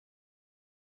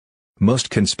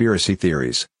Most conspiracy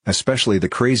theories, especially the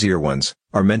crazier ones,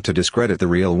 are meant to discredit the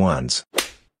real ones.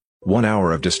 1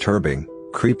 hour of disturbing,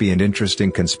 creepy and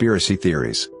interesting conspiracy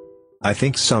theories. I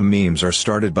think some memes are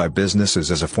started by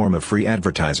businesses as a form of free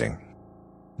advertising.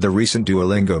 The recent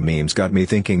Duolingo memes got me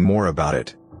thinking more about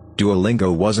it.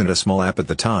 Duolingo wasn't a small app at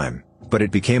the time, but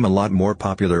it became a lot more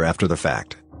popular after the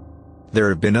fact. There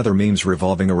have been other memes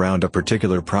revolving around a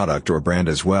particular product or brand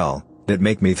as well, that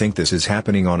make me think this is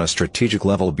happening on a strategic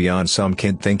level beyond some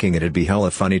kid thinking it'd be hella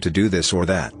funny to do this or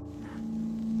that.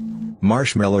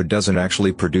 Marshmello doesn't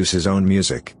actually produce his own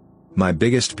music. My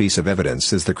biggest piece of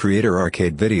evidence is the creator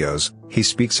Arcade Videos. He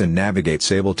speaks and navigates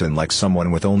Ableton like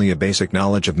someone with only a basic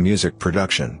knowledge of music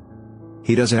production.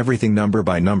 He does everything number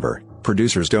by number.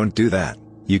 Producers don't do that.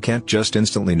 You can't just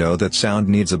instantly know that sound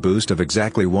needs a boost of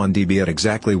exactly 1 dB at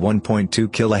exactly 1.2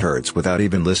 kHz without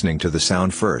even listening to the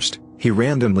sound first. He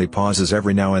randomly pauses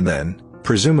every now and then,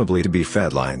 presumably to be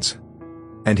fed lines.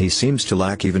 And he seems to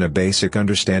lack even a basic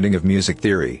understanding of music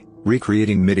theory,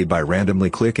 recreating MIDI by randomly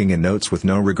clicking in notes with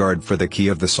no regard for the key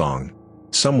of the song.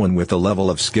 Someone with the level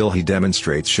of skill he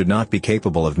demonstrates should not be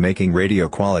capable of making radio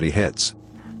quality hits.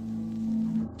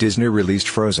 Disney released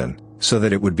Frozen, so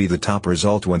that it would be the top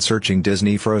result when searching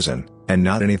Disney Frozen, and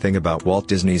not anything about Walt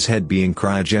Disney's head being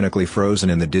cryogenically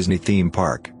frozen in the Disney theme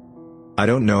park. I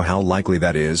don't know how likely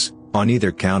that is, on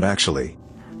either count actually.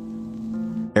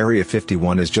 Area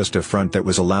 51 is just a front that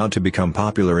was allowed to become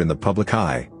popular in the public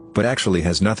eye, but actually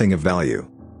has nothing of value.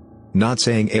 Not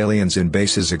saying aliens in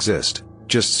bases exist,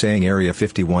 just saying Area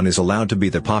 51 is allowed to be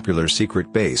the popular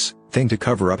secret base thing to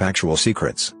cover up actual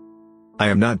secrets. I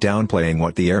am not downplaying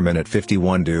what the airmen at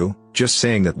 51 do, just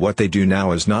saying that what they do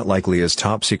now is not likely as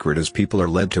top secret as people are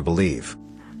led to believe.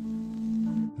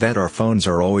 That our phones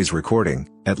are always recording,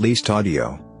 at least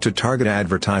audio, to target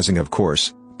advertising of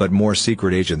course, but more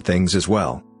secret agent things as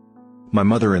well. My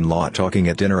mother-in-law talking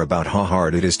at dinner about how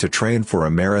hard it is to train for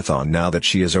a marathon now that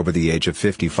she is over the age of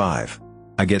 55.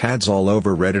 I get ads all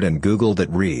over Reddit and Google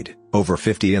that read, "Over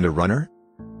 50 and a runner?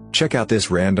 Check out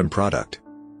this random product."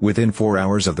 Within 4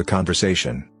 hours of the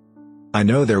conversation. I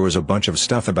know there was a bunch of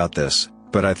stuff about this,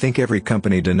 but I think every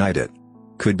company denied it.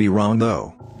 Could be wrong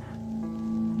though.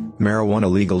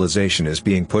 Marijuana legalization is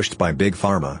being pushed by Big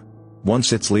Pharma.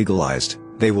 Once it's legalized,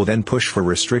 they will then push for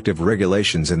restrictive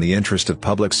regulations in the interest of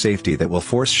public safety that will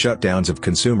force shutdowns of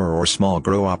consumer or small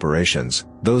grow operations.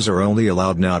 Those are only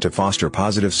allowed now to foster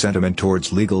positive sentiment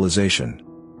towards legalization.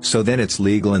 So then it's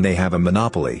legal and they have a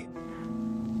monopoly.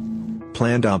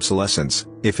 Planned obsolescence,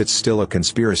 if it's still a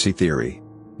conspiracy theory.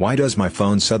 Why does my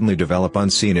phone suddenly develop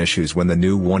unseen issues when the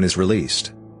new one is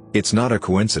released? It's not a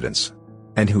coincidence.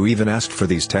 And who even asked for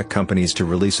these tech companies to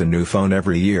release a new phone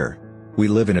every year? We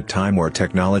live in a time where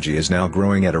technology is now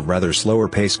growing at a rather slower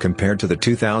pace compared to the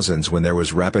 2000s when there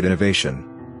was rapid innovation.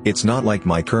 It's not like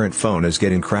my current phone is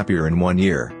getting crappier in 1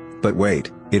 year, but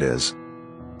wait, it is.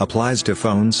 Applies to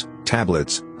phones,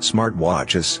 tablets,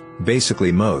 smartwatches,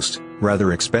 basically most,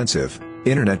 rather expensive,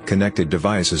 internet-connected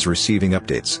devices receiving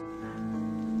updates.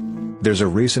 There's a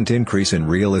recent increase in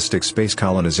realistic space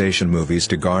colonization movies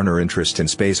to garner interest in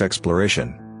space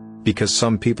exploration. Because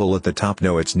some people at the top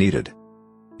know it's needed.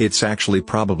 It's actually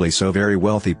probably so very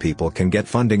wealthy people can get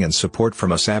funding and support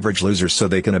from us average losers so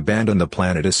they can abandon the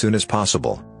planet as soon as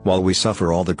possible, while we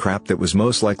suffer all the crap that was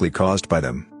most likely caused by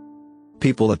them.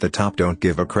 People at the top don't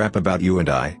give a crap about you and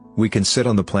I. We can sit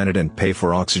on the planet and pay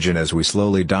for oxygen as we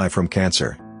slowly die from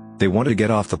cancer. They want to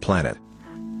get off the planet.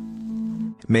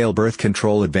 Male birth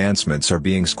control advancements are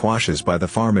being squashed by the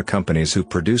pharma companies who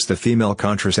produce the female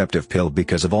contraceptive pill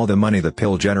because of all the money the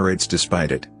pill generates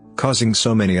despite it causing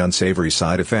so many unsavory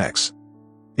side effects.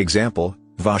 Example,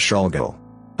 Vash'Algol.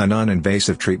 A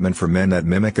non-invasive treatment for men that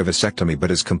mimic a vasectomy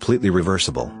but is completely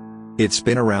reversible. It's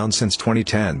been around since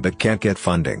 2010 but can't get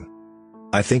funding.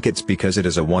 I think it's because it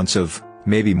is a once of,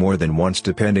 maybe more than once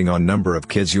depending on number of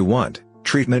kids you want,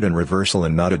 treatment and reversal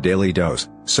and not a daily dose,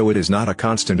 so it is not a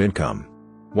constant income.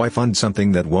 Why fund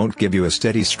something that won't give you a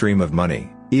steady stream of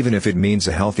money, even if it means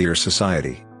a healthier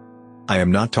society? I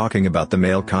am not talking about the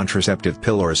male contraceptive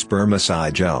pill or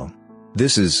spermicide gel.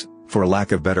 This is, for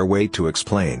lack of better way to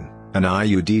explain, an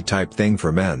IUD type thing for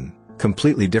men,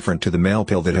 completely different to the male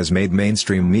pill that has made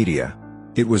mainstream media.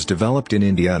 It was developed in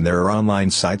India and there are online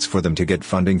sites for them to get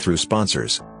funding through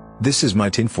sponsors. This is my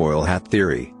tinfoil hat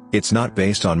theory, it's not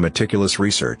based on meticulous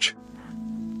research.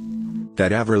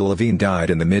 That Avril Lavigne died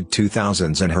in the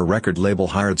mid-2000s and her record label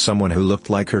hired someone who looked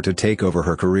like her to take over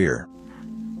her career.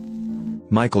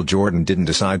 Michael Jordan didn't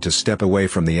decide to step away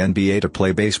from the NBA to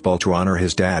play baseball to honor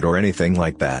his dad or anything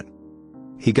like that.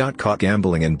 He got caught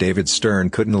gambling and David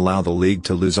Stern couldn't allow the league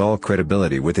to lose all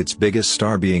credibility with its biggest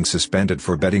star being suspended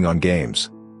for betting on games.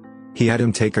 He had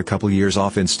him take a couple years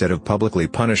off instead of publicly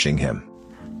punishing him.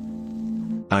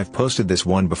 I've posted this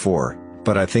one before,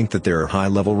 but I think that there are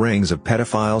high-level rings of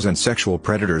pedophiles and sexual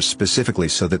predators specifically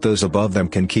so that those above them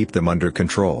can keep them under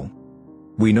control.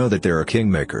 We know that there are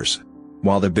kingmakers.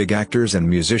 While the big actors and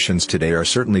musicians today are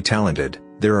certainly talented,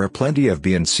 there are plenty of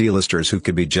B and C-listers who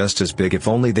could be just as big if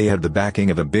only they had the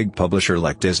backing of a big publisher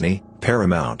like Disney,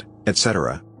 Paramount,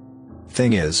 etc.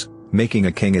 Thing is, making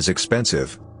a king is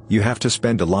expensive. You have to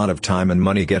spend a lot of time and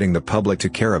money getting the public to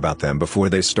care about them before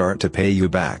they start to pay you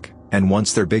back, and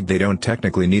once they're big they don't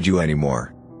technically need you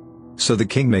anymore. So the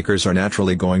kingmakers are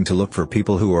naturally going to look for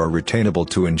people who are retainable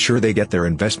to ensure they get their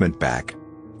investment back.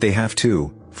 They have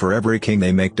to. For every king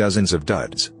they make dozens of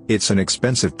duds. It's an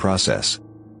expensive process.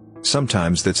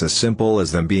 Sometimes that's as simple as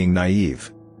them being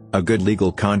naive. A good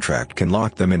legal contract can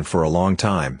lock them in for a long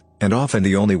time, and often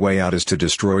the only way out is to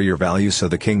destroy your value so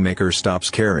the kingmaker stops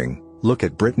caring. Look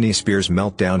at Britney Spears'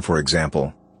 meltdown for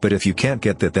example, but if you can't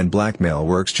get that then blackmail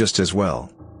works just as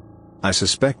well. I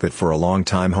suspect that for a long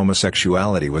time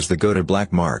homosexuality was the go-to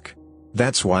black mark.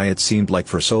 That's why it seemed like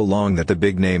for so long that the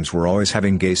big names were always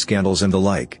having gay scandals and the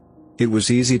like. It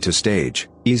was easy to stage,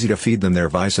 easy to feed them their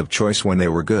vice of choice when they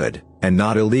were good, and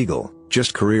not illegal,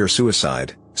 just career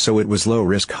suicide, so it was low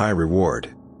risk high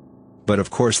reward. But of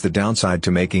course the downside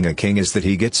to making a king is that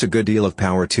he gets a good deal of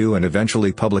power too, and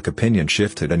eventually public opinion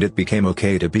shifted and it became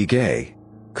okay to be gay.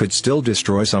 Could still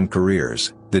destroy some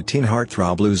careers. The teen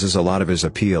heartthrob loses a lot of his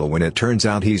appeal when it turns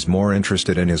out he's more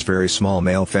interested in his very small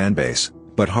male fanbase,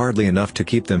 but hardly enough to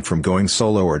keep them from going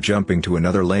solo or jumping to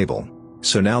another label.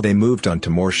 So now they moved on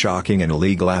to more shocking and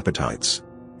illegal appetites.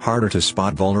 Harder to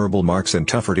spot vulnerable marks and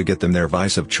tougher to get them their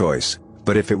vice of choice,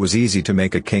 but if it was easy to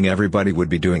make a king everybody would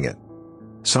be doing it.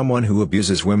 Someone who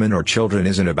abuses women or children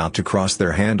isn't about to cross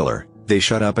their handler, they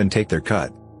shut up and take their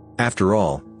cut. After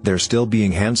all, they're still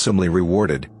being handsomely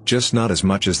rewarded, just not as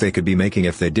much as they could be making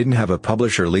if they didn't have a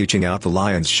publisher leeching out the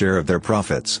lion's share of their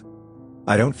profits.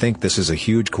 I don't think this is a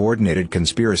huge coordinated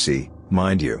conspiracy,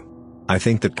 mind you. I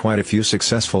think that quite a few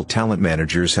successful talent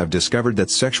managers have discovered that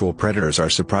sexual predators are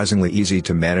surprisingly easy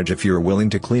to manage if you're willing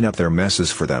to clean up their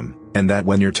messes for them, and that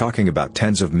when you're talking about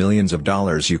tens of millions of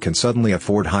dollars you can suddenly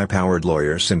afford high-powered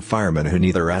lawyers and firemen who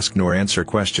neither ask nor answer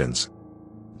questions.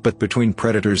 But between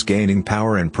predators gaining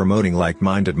power and promoting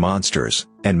like-minded monsters,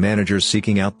 and managers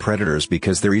seeking out predators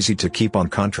because they're easy to keep on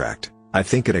contract, I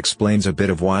think it explains a bit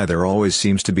of why there always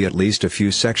seems to be at least a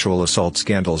few sexual assault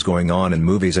scandals going on in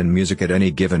movies and music at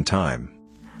any given time.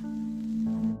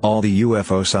 All the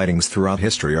UFO sightings throughout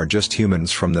history are just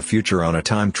humans from the future on a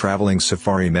time-traveling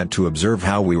safari meant to observe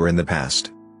how we were in the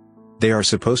past. They are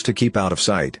supposed to keep out of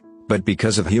sight, but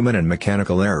because of human and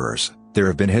mechanical errors, there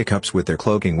have been hiccups with their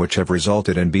cloaking which have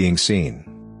resulted in being seen.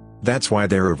 That's why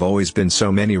there have always been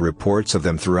so many reports of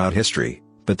them throughout history,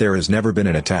 but there has never been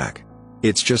an attack.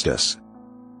 It's just us.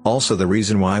 Also, the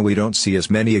reason why we don't see as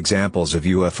many examples of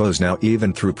UFOs now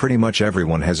even through pretty much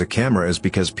everyone has a camera is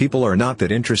because people are not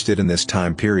that interested in this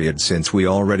time period since we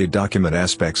already document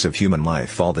aspects of human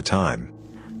life all the time.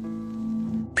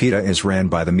 PETA is ran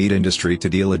by the meat industry to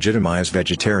delegitimize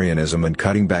vegetarianism and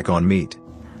cutting back on meat.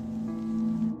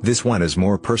 This one is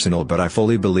more personal but I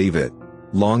fully believe it.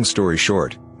 Long story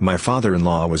short, my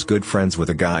father-in-law was good friends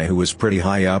with a guy who was pretty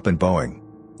high up in Boeing.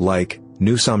 Like,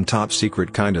 knew some top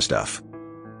secret kinda stuff.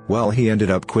 Well, he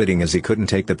ended up quitting as he couldn't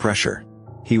take the pressure.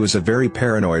 He was a very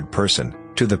paranoid person,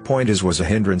 to the point as was a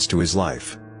hindrance to his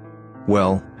life.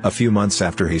 Well, a few months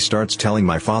after he starts telling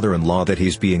my father-in-law that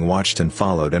he's being watched and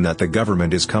followed and that the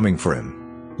government is coming for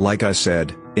him. Like I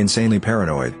said, insanely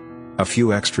paranoid. A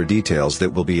few extra details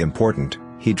that will be important: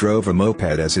 he drove a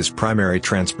moped as his primary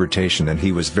transportation and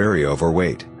he was very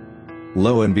overweight.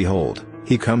 Lo and behold,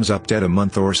 he comes up dead a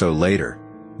month or so later.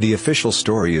 The official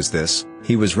story is this: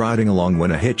 he was riding along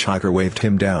when a hitchhiker waved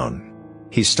him down.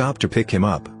 He stopped to pick him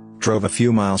up, drove a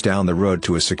few miles down the road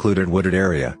to a secluded wooded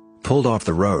area, pulled off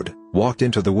the road, walked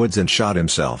into the woods and shot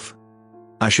himself.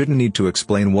 I shouldn't need to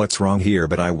explain what's wrong here,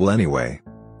 but I will anyway.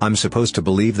 I'm supposed to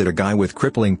believe that a guy with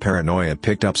crippling paranoia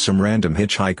picked up some random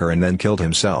hitchhiker and then killed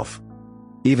himself.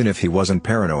 Even if he wasn't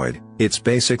paranoid, it's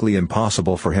basically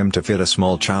impossible for him to fit a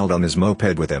small child on his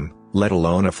moped with him, let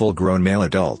alone a full-grown male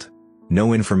adult.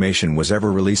 No information was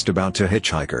ever released about the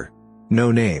hitchhiker.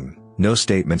 No name, no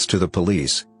statements to the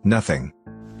police, nothing.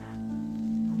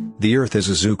 The Earth is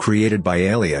a zoo created by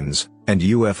aliens, and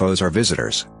UFOs are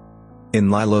visitors. In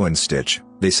Lilo and Stitch,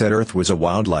 they said Earth was a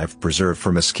wildlife preserve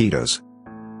for mosquitoes.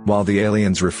 While the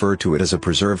aliens refer to it as a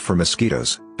preserve for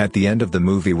mosquitoes, at the end of the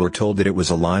movie we're told that it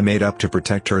was a lie made up to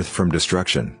protect Earth from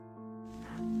destruction.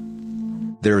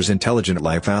 There is intelligent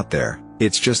life out there,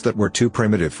 it's just that we're too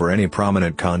primitive for any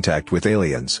prominent contact with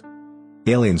aliens.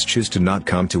 Aliens choose to not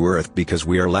come to Earth because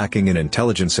we are lacking in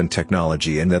intelligence and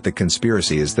technology, and that the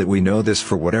conspiracy is that we know this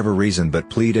for whatever reason but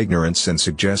plead ignorance in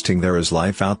suggesting there is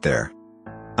life out there.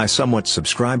 I somewhat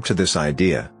subscribe to this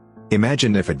idea.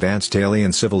 Imagine if advanced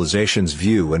alien civilizations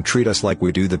view and treat us like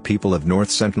we do the people of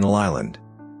North Sentinel Island.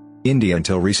 India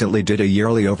until recently did a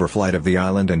yearly overflight of the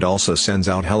island and also sends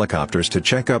out helicopters to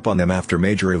check up on them after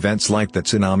major events like the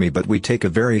tsunami, but we take a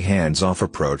very hands-off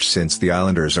approach since the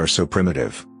islanders are so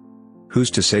primitive.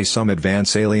 Who's to say some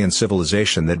advanced alien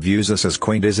civilization that views us as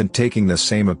quaint isn't taking the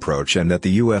same approach, and that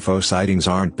the UFO sightings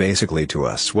aren't basically to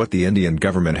us what the Indian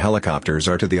government helicopters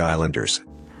are to the islanders?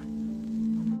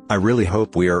 I really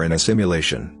hope we are in a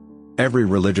simulation. Every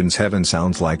religion's heaven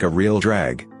sounds like a real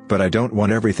drag, but I don't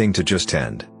want everything to just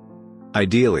end.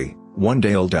 Ideally, one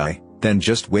day I'll die, then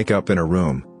just wake up in a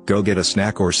room, go get a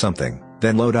snack or something,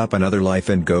 then load up another life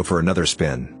and go for another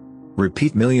spin.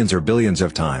 Repeat millions or billions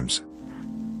of times.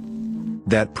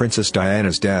 That Princess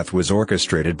Diana's death was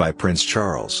orchestrated by Prince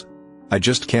Charles. I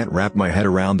just can't wrap my head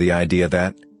around the idea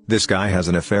that this guy has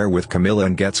an affair with Camilla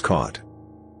and gets caught.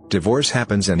 Divorce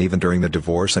happens, and even during the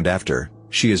divorce and after,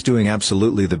 she is doing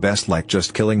absolutely the best, like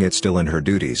just killing it still in her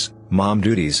duties, mom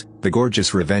duties, the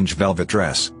gorgeous revenge velvet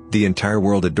dress, the entire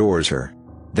world adores her.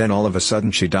 Then all of a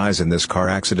sudden she dies in this car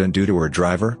accident due to her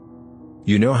driver?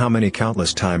 You know how many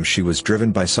countless times she was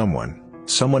driven by someone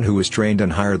who was trained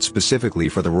and hired specifically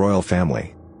for the royal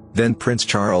family. Then Prince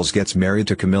Charles gets married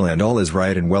to Camilla and all is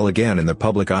right and well again in the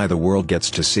public eye the world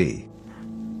gets to see.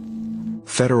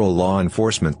 Federal law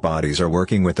enforcement bodies are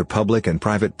working with the public and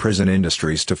private prison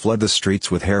industries to flood the streets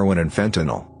with heroin and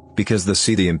fentanyl, because they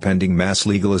see the impending mass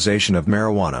legalization of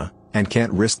marijuana, and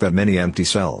can't risk that many empty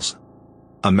cells.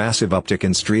 A massive uptick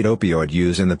in street opioid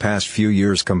use in the past few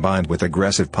years, combined with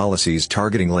aggressive policies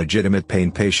targeting legitimate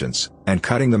pain patients, and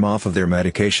cutting them off of their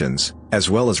medications, as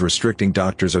well as restricting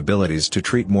doctors' abilities to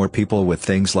treat more people with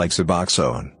things like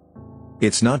Suboxone.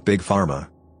 It's not Big Pharma.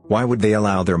 Why would they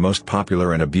allow their most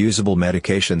popular and abusable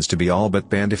medications to be all but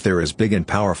banned if they're as big and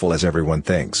powerful as everyone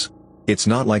thinks? It's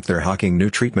not like they're hawking new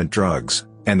treatment drugs,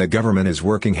 and the government is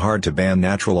working hard to ban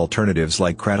natural alternatives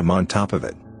like kratom on top of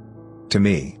it. To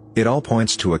me, it all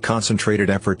points to a concentrated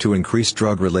effort to increase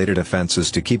drug-related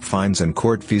offenses to keep fines and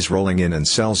court fees rolling in and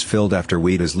cells filled after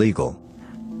weed is legal.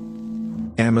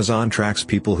 Amazon tracks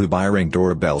people who buy Ring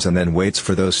doorbells and then waits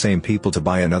for those same people to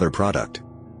buy another product.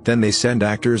 Then they send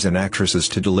actors and actresses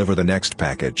to deliver the next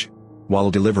package. While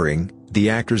delivering, the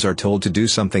actors are told to do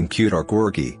something cute or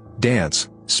quirky, dance,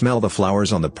 smell the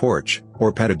flowers on the porch,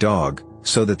 or pet a dog,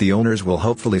 so that the owners will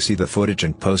hopefully see the footage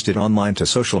and post it online to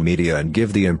social media and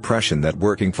give the impression that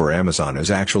working for Amazon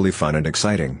is actually fun and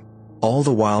exciting. All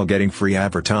the while getting free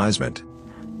advertisement.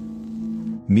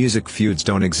 Music feuds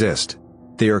don't exist.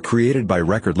 They are created by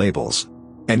record labels.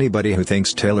 Anybody who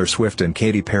thinks Taylor Swift and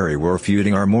Katy Perry were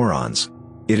feuding are morons.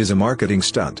 It is a marketing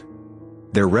stunt.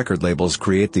 Their record labels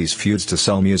create these feuds to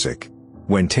sell music.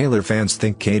 When Taylor fans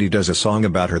think Katy does a song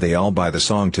about her, they all buy the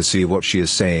song to see what she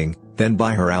is saying, then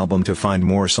buy her album to find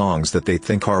more songs that they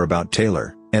think are about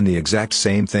Taylor, and the exact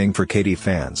same thing for Katy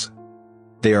fans.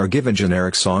 They are given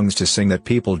generic songs to sing that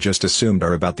people just assumed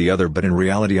are about the other but in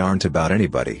reality aren't about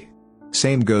anybody.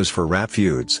 Same goes for rap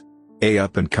feuds. A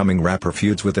up-and-coming rapper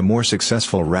feuds with a more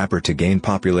successful rapper to gain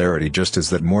popularity, just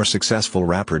as that more successful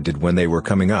rapper did when they were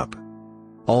coming up.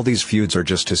 All these feuds are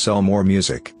just to sell more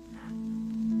music.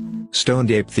 Stoned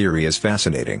ape theory is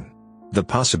fascinating. The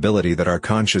possibility that our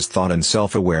conscious thought and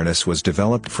self-awareness was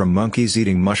developed from monkeys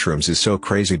eating mushrooms is so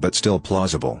crazy but still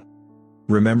plausible.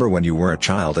 Remember when you were a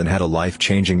child and had a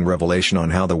life-changing revelation on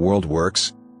how the world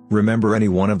works? Remember any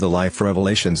one of the life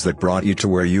revelations that brought you to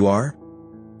where you are?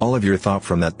 All of your thought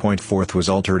from that point forth was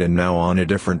altered and now on a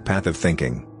different path of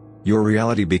thinking. Your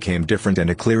reality became different and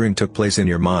a clearing took place in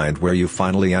your mind where you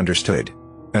finally understood.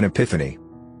 An epiphany.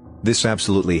 This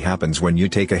absolutely happens when you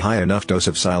take a high enough dose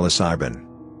of psilocybin.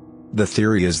 The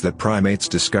theory is that primates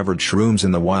discovered shrooms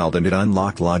in the wild and it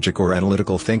unlocked logic or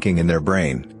analytical thinking in their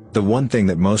brain, the one thing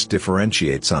that most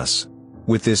differentiates us.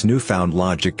 With this newfound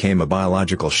logic came a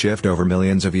biological shift over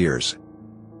millions of years.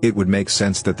 It would make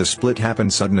sense that the split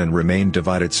happened sudden and remained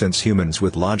divided, since humans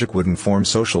with logic wouldn't form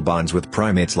social bonds with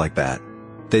primates like that.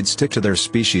 They'd stick to their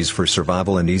species for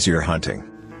survival and easier hunting.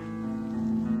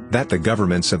 That the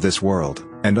governments of this world,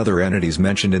 and other entities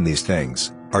mentioned in these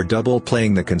things, are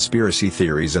double-playing the conspiracy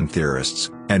theories and theorists,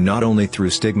 and not only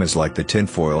through stigmas like the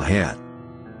tinfoil hat.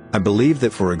 I believe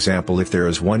that, for example, if there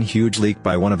is one huge leak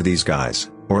by one of these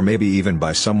guys, or maybe even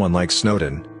by someone like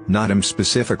Snowden, not him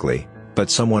specifically, but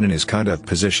someone in his kind of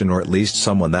position, or at least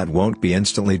someone that won't be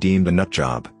instantly deemed a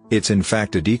nutjob, it's in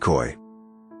fact a decoy.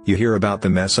 You hear about the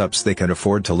mess-ups they can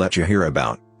afford to let you hear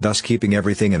about, thus keeping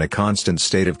everything in a constant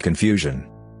state of confusion.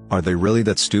 Are they really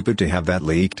that stupid to have that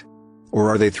leaked? Or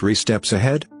are they 3 steps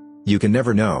ahead? You can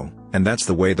never know, and that's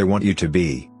the way they want you to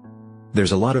be.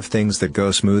 There's a lot of things that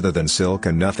go smoother than silk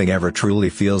and nothing ever truly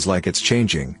feels like it's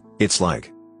changing. It's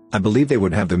like, I believe they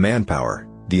would have the manpower,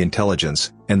 the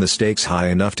intelligence, and the stakes high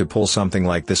enough to pull something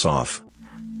like this off.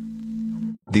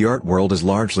 The art world is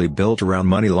largely built around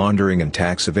money laundering and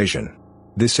tax evasion.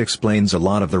 This explains a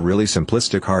lot of the really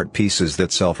simplistic art pieces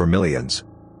that sell for millions.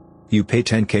 You pay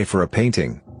 $10K for a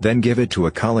painting, then give it to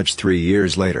a college 3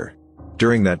 years later.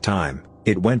 During that time,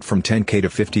 it went from $10K to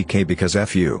 $50K because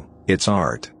F you, it's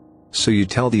art. So you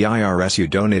tell the IRS you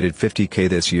donated $50K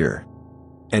this year.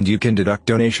 And you can deduct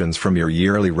donations from your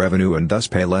yearly revenue and thus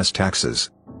pay less taxes.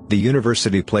 The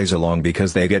university plays along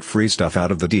because they get free stuff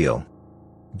out of the deal.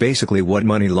 Basically what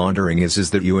money laundering is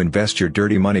that you invest your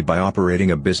dirty money by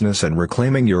operating a business and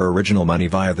reclaiming your original money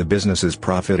via the business's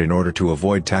profit in order to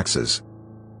avoid taxes.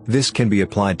 This can be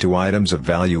applied to items of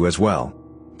value as well.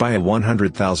 Buy a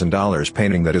 $100,000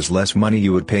 painting that is less money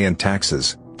you would pay in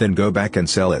taxes, then go back and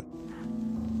sell it.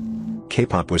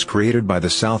 K-pop was created by the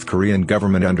South Korean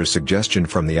government under suggestion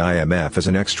from the IMF as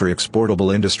an extra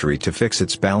exportable industry to fix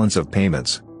its balance of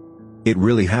payments. It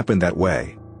really happened that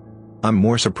way. I'm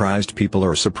more surprised people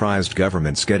or surprised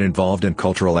governments get involved in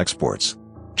cultural exports.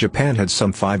 Japan had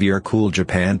some 5-year Cool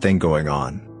Japan thing going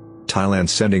on. Thailand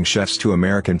sending chefs to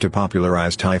America to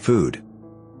popularize Thai food.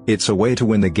 It's a way to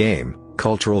win the game,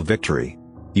 cultural victory.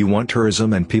 You want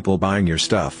tourism and people buying your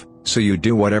stuff, so you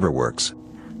do whatever works.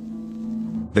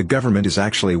 The government is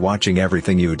actually watching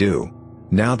everything you do.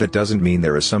 Now that doesn't mean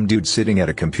there is some dude sitting at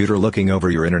a computer looking over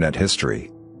your internet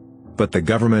history. But the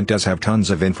government does have tons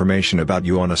of information about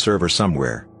you on a server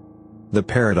somewhere. The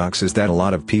paradox is that a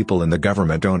lot of people in the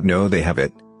government don't know they have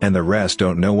it, and the rest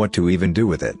don't know what to even do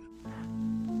with it.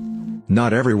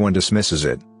 Not everyone dismisses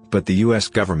it, but the US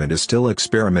government is still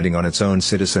experimenting on its own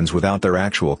citizens without their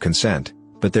actual consent,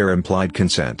 but their implied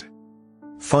consent.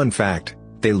 Fun fact: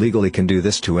 they legally can do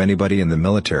this to anybody in the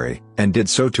military, and did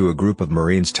so to a group of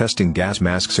Marines testing gas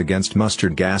masks against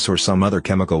mustard gas or some other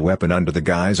chemical weapon under the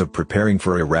guise of preparing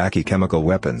for Iraqi chemical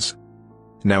weapons.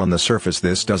 Now on the surface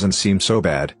this doesn't seem so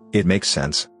bad, it makes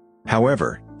sense.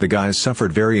 However, the guys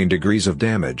suffered varying degrees of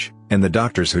damage, and the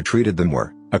doctors who treated them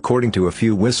were, according to a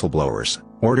few whistleblowers,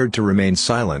 ordered to remain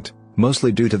silent,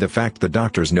 mostly due to the fact the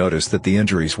doctors noticed that the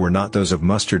injuries were not those of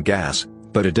mustard gas,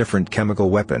 but a different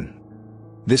chemical weapon.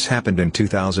 This happened in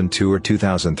 2002 or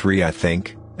 2003 I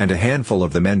think, and a handful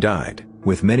of the men died,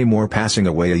 with many more passing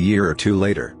away a year or two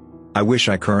later. I wish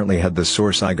I currently had the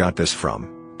source I got this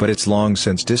from, but it's long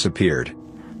since disappeared.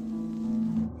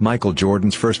 Michael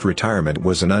Jordan's first retirement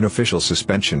was an unofficial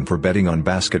suspension for betting on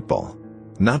basketball.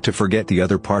 Not to forget the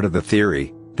other part of the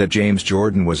theory, that James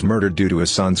Jordan was murdered due to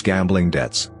his son's gambling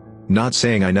debts. Not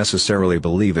saying I necessarily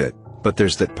believe it, but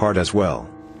there's that part as well.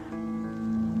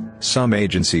 Some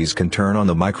agencies can turn on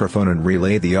the microphone and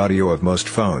relay the audio of most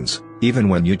phones, even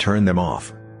when you turn them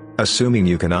off. Assuming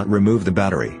you cannot remove the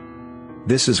battery.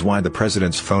 This is why the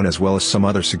president's phone as well as some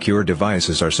other secure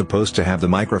devices are supposed to have the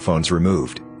microphones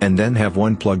removed, and then have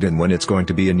one plugged in when it's going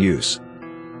to be in use.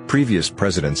 Previous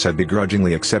presidents have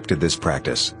begrudgingly accepted this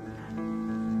practice.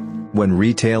 When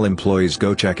retail employees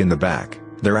go check in the back,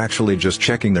 they're actually just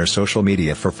checking their social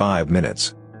media for 5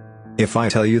 minutes. If I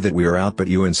tell you that we are out but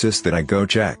you insist that I go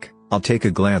check, I'll take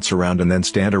a glance around and then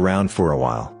stand around for a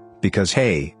while, because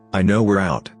hey, I know we're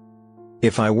out.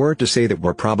 If I were to say that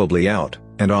we're probably out,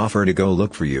 and offer to go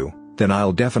look for you, then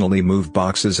I'll definitely move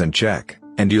boxes and check,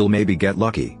 and you'll maybe get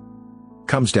lucky.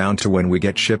 Comes down to when we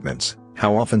get shipments,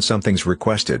 how often something's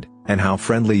requested, and how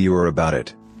friendly you are about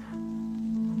it.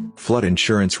 Flood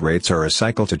insurance rates are a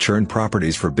cycle to churn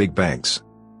properties for big banks.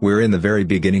 We're in the very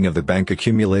beginning of the bank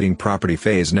accumulating property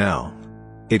phase now.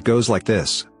 It goes like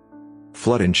this.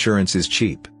 Flood insurance is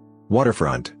cheap.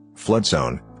 Waterfront, flood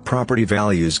zone, property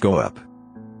values go up.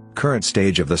 Current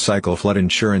stage of the cycle, flood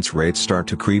insurance rates start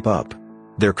to creep up.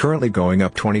 They're currently going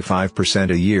up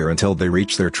 25% a year until they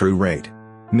reach their true rate.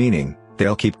 Meaning,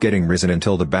 they'll keep getting risen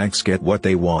until the banks get what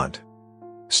they want.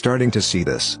 Starting to see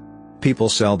this. People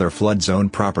sell their flood zone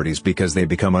properties because they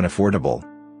become unaffordable.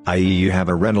 I.e., you have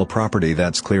a rental property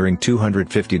that's clearing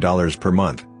 $250 per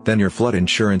month, then your flood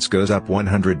insurance goes up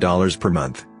 $100 per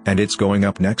month, and it's going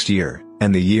up next year,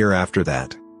 and the year after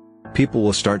that. People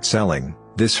will start selling.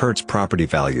 This hurts property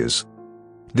values.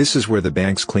 This is where the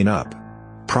banks clean up.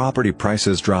 Property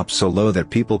prices drop so low that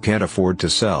people can't afford to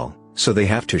sell, so they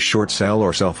have to short sell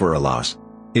or sell for a loss.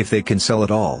 If they can sell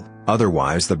at all,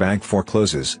 otherwise the bank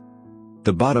forecloses.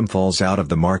 The bottom falls out of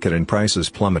the market and prices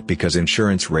plummet because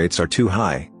insurance rates are too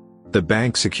high. The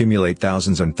banks accumulate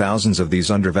thousands and thousands of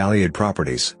these undervalued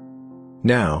properties.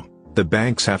 Now, the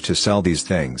banks have to sell these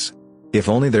things. If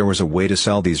only there was a way to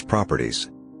sell these properties.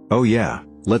 Oh yeah,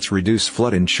 let's reduce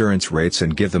flood insurance rates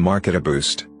and give the market a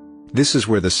boost. This is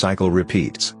where the cycle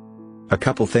repeats. A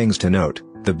couple things to note: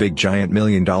 the big giant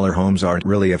million-dollar homes aren't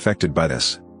really affected by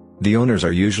this. The owners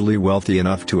are usually wealthy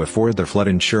enough to afford the flood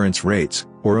insurance rates,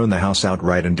 or own the house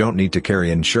outright and don't need to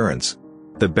carry insurance.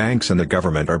 The banks and the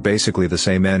government are basically the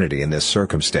same entity in this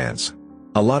circumstance.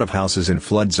 A lot of houses in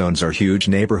flood zones are huge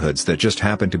neighborhoods that just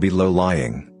happen to be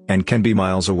low-lying, and can be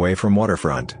miles away from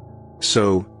waterfront.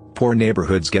 So, poor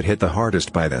neighborhoods get hit the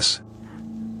hardest by this.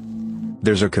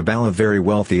 There's a cabal of very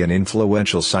wealthy and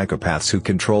influential psychopaths who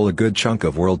control a good chunk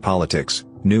of world politics.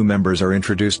 New members are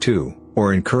introduced to,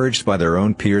 or encouraged by their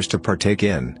own peers to partake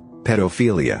in,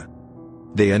 pedophilia.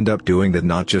 They end up doing that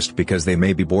not just because they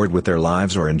may be bored with their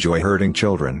lives or enjoy hurting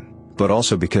children, but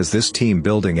also because this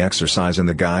team-building exercise in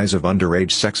the guise of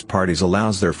underage sex parties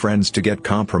allows their friends to get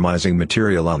compromising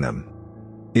material on them.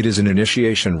 It is an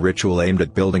initiation ritual aimed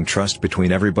at building trust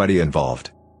between everybody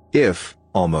involved. If,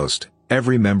 almost,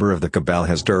 every member of the cabal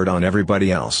has dirt on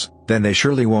everybody else, then they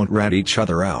surely won't rat each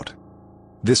other out.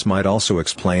 This might also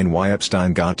explain why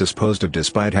Epstein got disposed of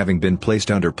despite having been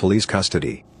placed under police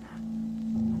custody.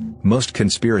 Most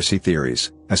conspiracy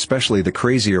theories, especially the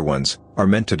crazier ones, are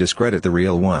meant to discredit the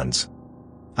real ones.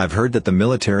 I've heard that the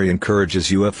military encourages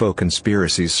UFO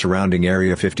conspiracies surrounding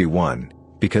Area 51,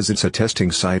 because it's a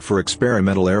testing site for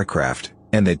experimental aircraft,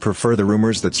 and they'd prefer the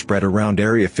rumors that spread around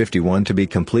Area 51 to be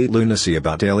complete lunacy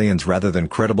about aliens rather than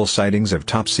credible sightings of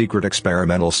top-secret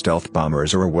experimental stealth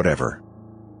bombers or whatever.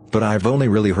 But I've only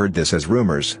really heard this as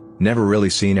rumors, never really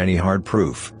seen any hard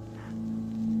proof.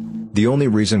 The only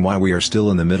reason why we are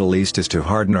still in the Middle East is to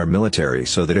harden our military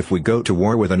so that if we go to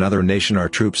war with another nation our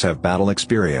troops have battle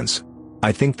experience.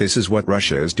 I think this is what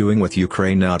Russia is doing with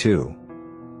Ukraine now too.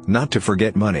 Not to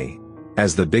forget money.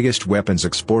 As the biggest weapons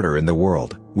exporter in the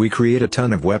world, we create a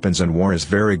ton of weapons and war is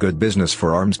very good business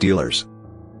for arms dealers.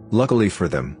 Luckily for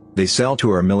them, they sell to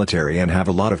our military and have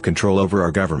a lot of control over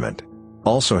our government.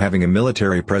 Also, having a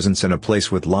military presence in a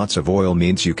place with lots of oil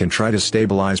means you can try to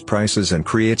stabilize prices and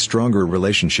create stronger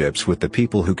relationships with the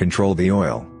people who control the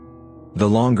oil. The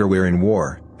longer we're in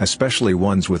war, especially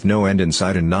ones with no end in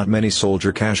sight and not many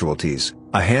soldier casualties,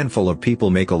 a handful of people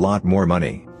make a lot more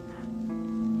money.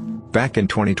 Back in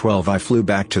 2012 I flew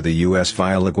back to the US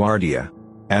via LaGuardia.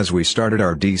 As we started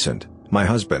our descent, my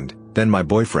husband, then my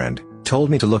boyfriend, told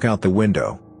me to look out the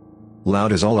window.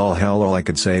 Loud as all hell, all I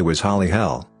could say was holly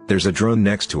hell, there's a drone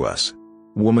next to us.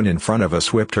 Woman in front of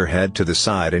us whipped her head to the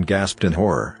side and gasped in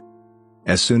horror.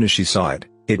 As soon as she saw it,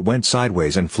 it went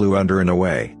sideways and flew under and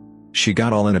away. She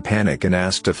got all in a panic and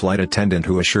asked a flight attendant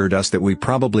who assured us that we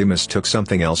probably mistook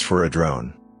something else for a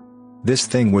drone. This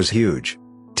thing was huge.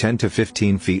 10 to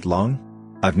 15 feet long?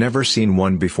 I've never seen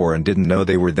one before and didn't know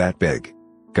they were that big.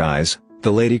 Guys,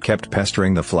 the lady kept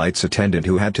pestering the flight's attendant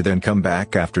who had to then come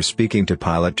back after speaking to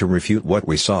pilot to refute what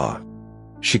we saw.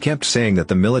 She kept saying that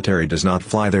the military does not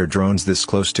fly their drones this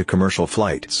close to commercial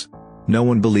flights. No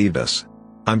one believed us.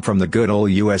 I'm from the good old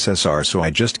USSR, so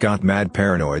I just got mad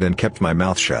paranoid and kept my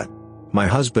mouth shut. My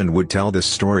husband would tell this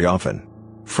story often.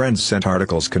 Friends sent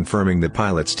articles confirming the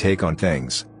pilot's take on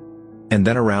things. And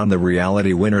then around the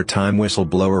Reality Winter Time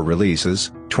whistleblower releases,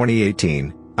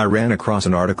 2018, I ran across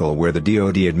an article where the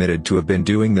DoD admitted to have been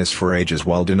doing this for ages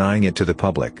while denying it to the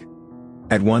public.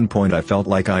 At one point I felt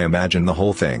like I imagined the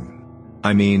whole thing.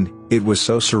 I mean, it was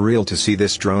so surreal to see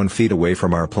this drone feet away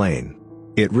from our plane.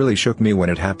 It really shook me when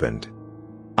it happened.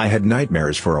 I had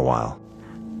nightmares for a while.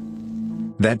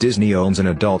 That Disney owns an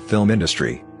adult film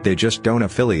industry, they just don't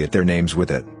affiliate their names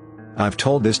with it. I've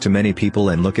told this to many people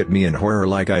and look at me in horror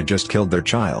like I just killed their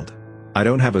child. I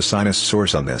don't have a sinus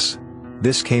source on this.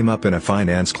 This came up in a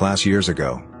finance class years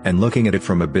ago, and looking at it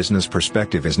from a business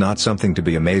perspective is not something to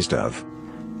be amazed of.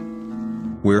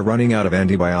 We're running out of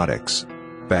antibiotics.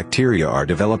 Bacteria are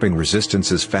developing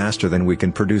resistances faster than we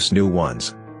can produce new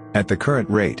ones. At the current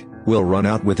rate, we'll run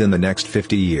out within the next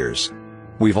 50 years.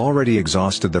 We've already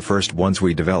exhausted the first ones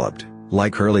we developed,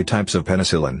 like early types of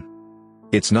penicillin.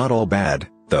 It's not all bad,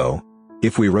 though.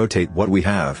 If we rotate what we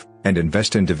have, and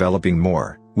invest in developing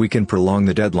more, we can prolong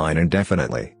the deadline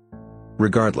indefinitely.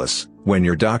 Regardless, when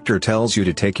your doctor tells you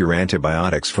to take your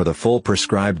antibiotics for the full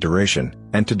prescribed duration,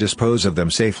 and to dispose of them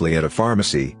safely at a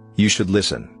pharmacy, you should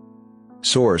listen.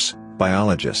 Source: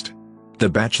 Biologist. The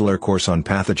bachelor course on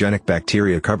pathogenic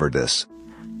bacteria covered this.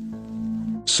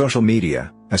 Social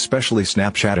media, especially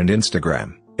Snapchat and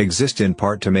Instagram, exist in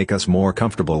part to make us more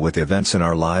comfortable with events in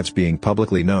our lives being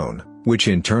publicly known, which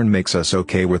in turn makes us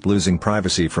okay with losing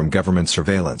privacy from government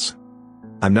surveillance.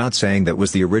 I'm not saying that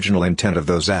was the original intent of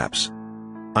those apps.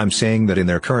 I'm saying that in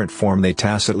their current form they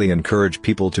tacitly encourage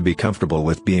people to be comfortable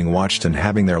with being watched and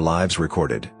having their lives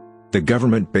recorded. The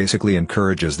government basically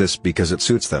encourages this because it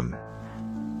suits them.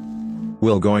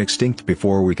 We'll go extinct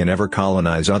before we can ever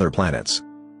colonize other planets.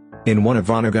 In one of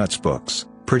Vonnegut's books,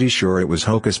 pretty sure it was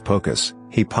Hocus Pocus,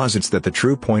 he posits that the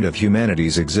true point of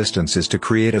humanity's existence is to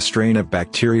create a strain of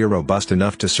bacteria robust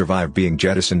enough to survive being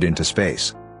jettisoned into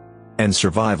space. And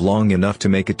survive long enough to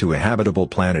make it to a habitable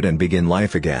planet and begin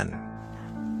life again.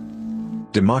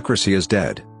 Democracy is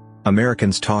dead.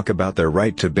 Americans talk about their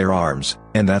right to bear arms,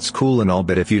 and that's cool and all,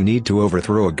 but if you need to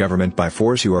overthrow a government by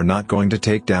force, you are not going to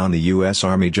take down the US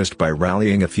Army just by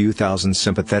rallying a few thousand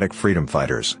sympathetic freedom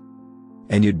fighters.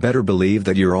 And you'd better believe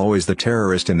that you're always the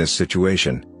terrorist in this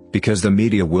situation, because the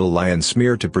media will lie and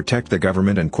smear to protect the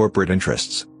government and corporate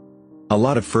interests. A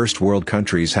lot of first world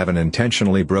countries have an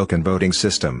intentionally broken voting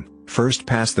system, first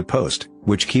past the post,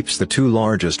 which keeps the two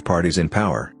largest parties in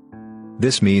power.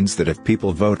 This means that if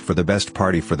people vote for the best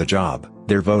party for the job,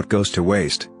 their vote goes to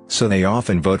waste, so they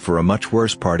often vote for a much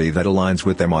worse party that aligns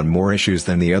with them on more issues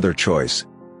than the other choice.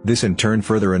 This in turn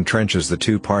further entrenches the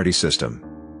two-party system.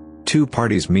 Two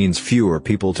parties means fewer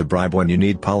people to bribe when you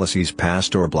need policies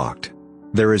passed or blocked.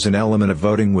 There is an element of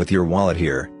voting with your wallet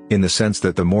here, in the sense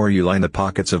that the more you line the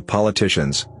pockets of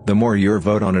politicians, the more your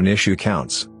vote on an issue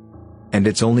counts. And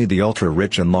it's only the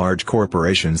ultra-rich and large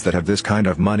corporations that have this kind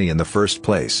of money in the first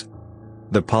place.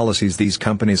 The policies these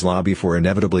companies lobby for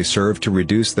inevitably serve to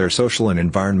reduce their social and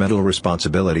environmental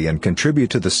responsibility and contribute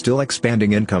to the still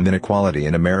expanding income inequality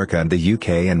in America and the UK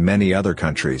and many other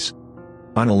countries.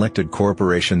 Unelected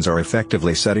corporations are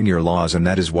effectively setting your laws, and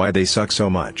that is why they suck so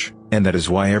much, and that is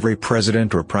why every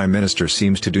president or prime minister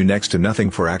seems to do next to nothing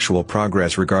for actual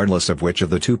progress regardless of which of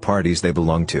the two parties they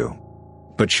belong to.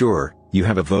 But sure, you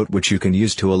have a vote which you can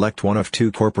use to elect one of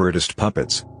two corporatist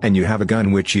puppets, and you have a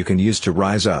gun which you can use to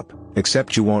rise up,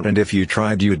 except you won't, and if you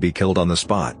tried you'd be killed on the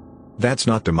spot. That's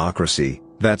not democracy,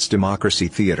 that's democracy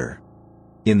theater.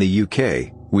 In the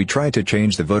UK, we tried to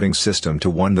change the voting system to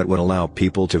one that would allow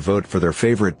people to vote for their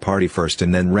favorite party first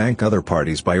and then rank other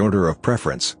parties by order of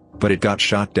preference, but it got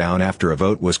shot down after a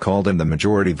vote was called and the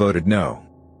majority voted no.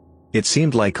 It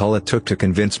seemed like all it took to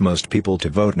convince most people to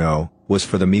vote no, was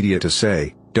for the media to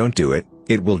say, "Don't do it,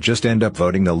 it will just end up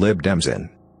voting the Lib Dems in."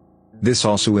 This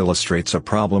also illustrates a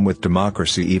problem with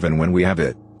democracy. Even when we have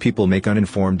it, people make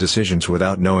uninformed decisions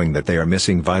without knowing that they are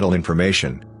missing vital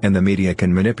information, and the media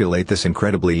can manipulate this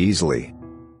incredibly easily.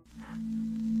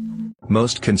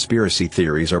 Most conspiracy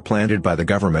theories are planted by the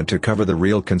government to cover the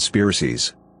real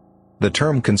conspiracies. The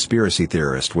term conspiracy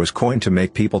theorist was coined to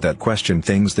make people that question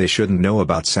things they shouldn't know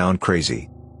about sound crazy.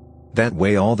 That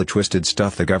way all the twisted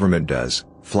stuff the government does,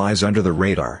 flies under the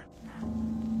radar.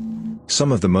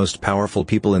 Some of the most powerful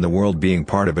people in the world being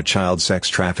part of a child sex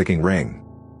trafficking ring.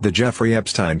 The Jeffrey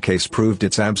Epstein case proved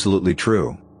it's absolutely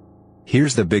true.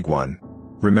 Here's the big one.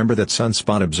 Remember that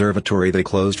Sunspot Observatory they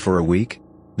closed for a week?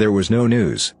 There was no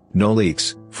news, no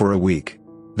leaks, for a week.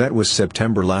 That was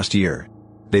September last year.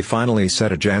 They finally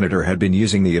said a janitor had been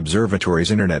using the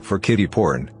observatory's internet for kiddie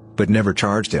porn, but never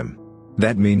charged him.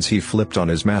 That means he flipped on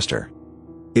his master.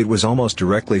 It was almost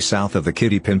directly south of the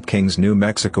Kiddie Pimp King's New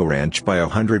Mexico ranch by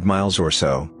 100 miles or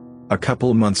so. A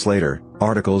couple months later,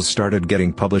 articles started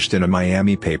getting published in a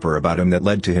Miami paper about him that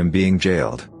led to him being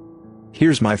jailed.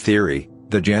 Here's my theory: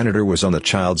 the janitor was on the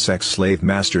child sex slave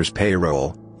master's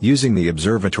payroll, using the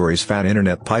observatory's fat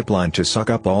internet pipeline to suck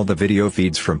up all the video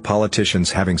feeds from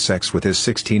politicians having sex with his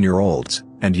 16-year-olds,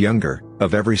 and younger,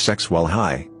 of every sex while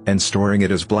high, and storing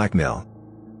it as blackmail.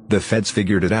 The feds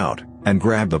figured it out, and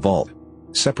grabbed the vault.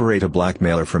 Separate a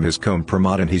blackmailer from his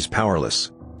compromat and he's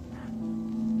powerless.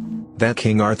 That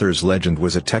King Arthur's legend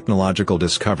was a technological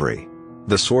discovery.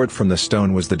 The sword from the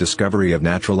stone was the discovery of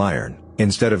natural iron,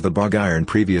 instead of the bog iron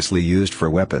previously used for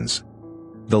weapons.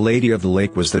 The Lady of the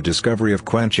Lake was the discovery of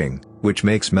quenching, which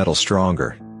makes metal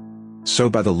stronger. So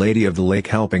by the Lady of the Lake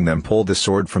helping them pull the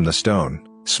sword from the stone,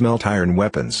 smelt iron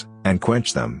weapons, and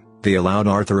quench them, they allowed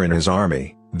Arthur and his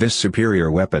army, with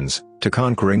superior weapons, to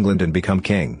conquer England and become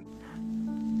king.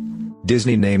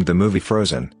 Disney named the movie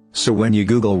Frozen, so when you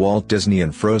Google Walt Disney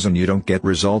and Frozen you don't get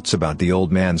results about the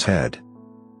old man's head.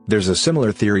 There's a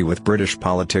similar theory with British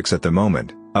politics at the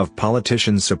moment, of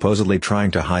politicians supposedly trying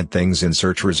to hide things in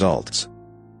search results.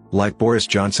 Like Boris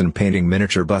Johnson painting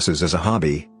miniature buses as a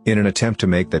hobby, in an attempt to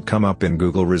make that come up in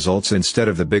Google results instead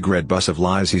of the big red bus of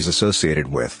lies he's associated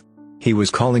with. He was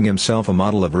calling himself a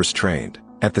model of restraint,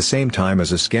 at the same time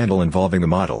as a scandal involving the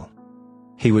model.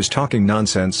 He was talking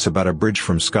nonsense about a bridge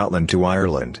from Scotland to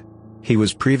Ireland. He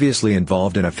was previously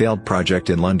involved in a failed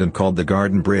project in London called the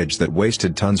Garden Bridge that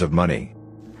wasted tons of money.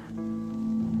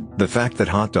 The fact that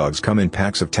hot dogs come in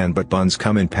packs of 10 but buns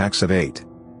come in packs of 8.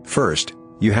 First,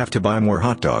 you have to buy more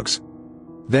hot dogs.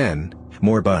 Then,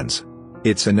 more buns.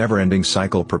 It's a never-ending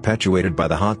cycle perpetuated by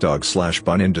the hot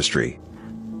dog/bun industry.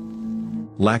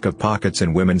 Lack of pockets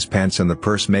in women's pants in the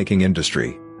purse-making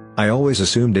industry. I always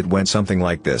assumed it went something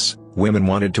like this: women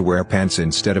wanted to wear pants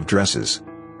instead of dresses.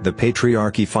 The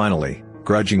patriarchy finally,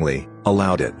 grudgingly,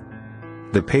 allowed it.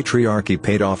 The patriarchy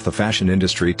paid off the fashion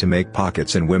industry to make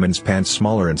pockets in women's pants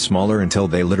smaller and smaller until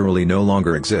they literally no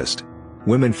longer exist.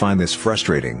 Women find this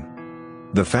frustrating.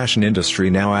 The fashion industry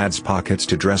now adds pockets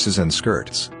to dresses and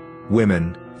skirts.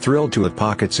 Women, thrilled to have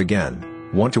pockets again,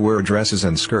 want to wear dresses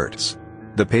and skirts.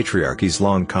 The patriarchy's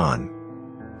long con.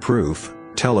 Proof: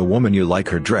 tell a woman you like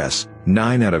her dress,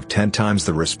 9 out of 10 times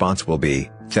the response will be,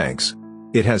 "Thanks.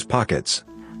 It has pockets."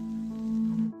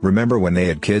 Remember when they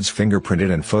had kids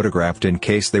fingerprinted and photographed in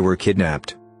case they were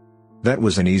kidnapped? That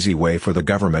was an easy way for the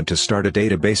government to start a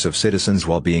database of citizens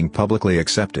while being publicly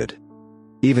accepted.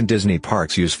 Even Disney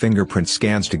parks use fingerprint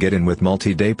scans to get in with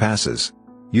multi-day passes.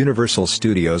 Universal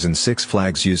Studios and Six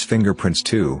Flags use fingerprints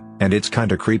too, and it's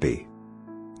kinda creepy.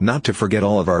 Not to forget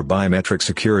all of our biometric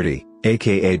security,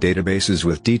 aka databases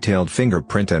with detailed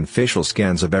fingerprint and facial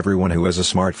scans of everyone who has a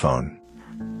smartphone.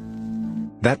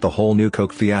 That the whole new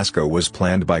Coke fiasco was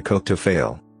planned by Coke to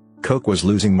fail. Coke was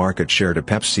losing market share to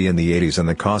Pepsi in the 80s and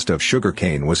the cost of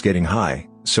sugarcane was getting high,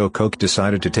 so Coke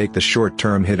decided to take the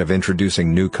short-term hit of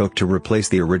introducing new Coke to replace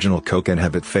the original Coke and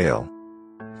have it fail.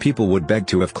 People would beg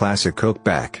to have classic Coke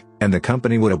back, and the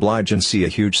company would oblige and see a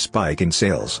huge spike in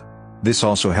sales. This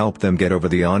also helped them get over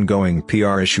the ongoing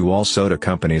PR issue all soda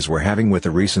companies were having with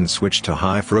the recent switch to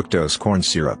high-fructose corn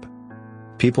syrup.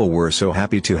 People were so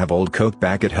happy to have old Coke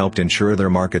back it helped ensure their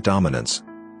market dominance.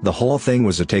 The whole thing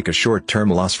was a take a short-term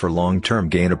loss for long-term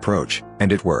gain approach,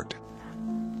 and it worked.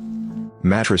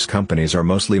 Mattress companies are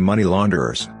mostly money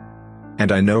launderers.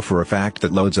 And I know for a fact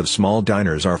that loads of small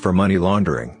diners are for money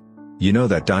laundering. You know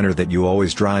that diner that you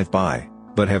always drive by,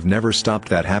 but have never stopped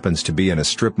that happens to be in a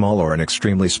strip mall or an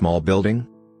extremely small building?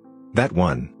 That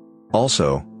one.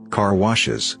 Also, car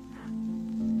washes.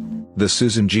 The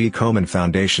Susan G. Komen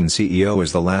Foundation CEO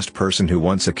is the last person who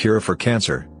wants a cure for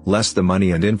cancer, lest the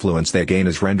money and influence they gain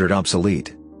is rendered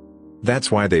obsolete.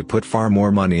 That's why they put far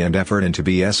more money and effort into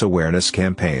BS awareness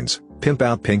campaigns, pimp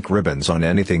out pink ribbons on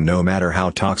anything no matter how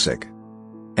toxic.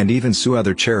 And even sue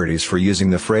other charities for using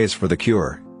the phrase for the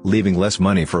cure, leaving less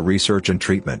money for research and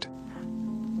treatment.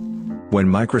 When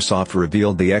Microsoft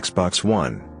revealed the Xbox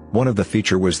One, one of the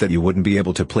features was that you wouldn't be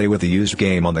able to play with a used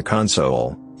game on the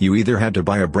console. You either had to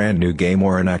buy a brand new game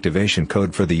or an activation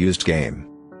code for the used game.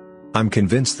 I'm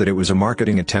convinced that it was a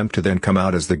marketing attempt to then come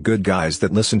out as the good guys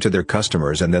that listened to their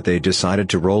customers and that they decided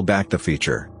to roll back the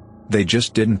feature. They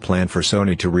just didn't plan for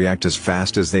Sony to react as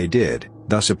fast as they did,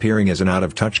 thus appearing as an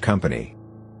out-of-touch company.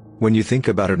 When you think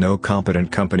about it, no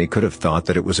competent company could have thought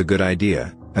that it was a good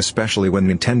idea, especially when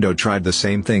Nintendo tried the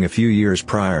same thing a few years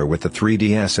prior with the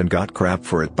 3DS and got crap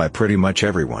for it by pretty much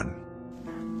everyone.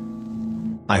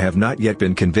 I have not yet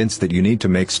been convinced that you need to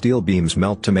make steel beams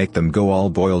melt to make them go all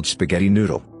boiled spaghetti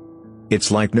noodle.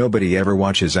 It's like nobody ever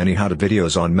watches any how-to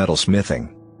videos on metal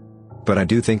smithing. But I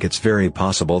do think it's very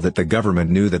possible that the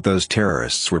government knew that those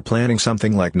terrorists were planning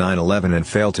something like 9/11 and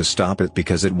failed to stop it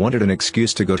because it wanted an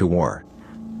excuse to go to war.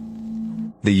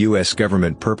 The US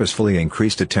government purposefully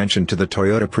increased attention to the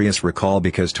Toyota Prius recall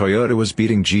because Toyota was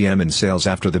beating GM in sales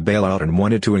after the bailout and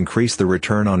wanted to increase the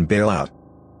return on bailout.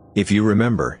 If you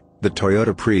remember, the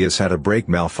Toyota Prius had a brake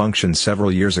malfunction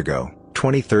several years ago,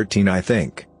 2013 I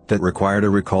think, that required a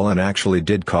recall and actually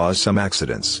did cause some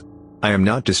accidents. I am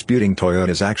not disputing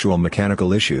Toyota's actual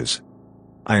mechanical issues.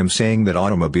 I am saying that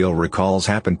automobile recalls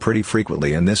happen pretty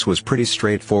frequently and this was pretty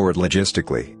straightforward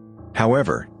logistically.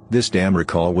 However, this damn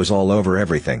recall was all over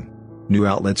everything. New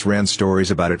outlets ran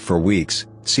stories about it for weeks,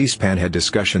 C-SPAN had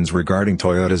discussions regarding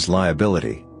Toyota's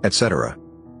liability, etc.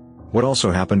 What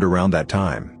also happened around that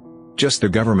time? Just the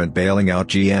government bailing out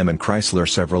GM and Chrysler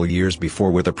several years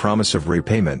before with a promise of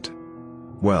repayment.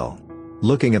 Well,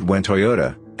 looking at when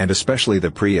Toyota, and especially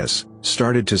the Prius,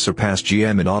 started to surpass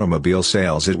GM in automobile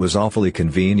sales, it was awfully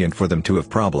convenient for them to have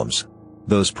problems.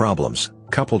 Those problems,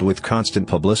 coupled with constant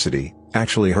publicity,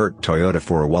 actually hurt Toyota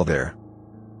for a while there.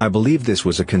 I believe this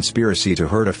was a conspiracy to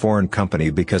hurt a foreign company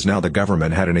because now the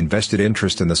government had an invested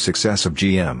interest in the success of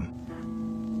GM.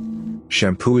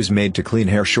 Shampoo is made to clean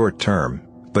hair short term,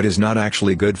 but is not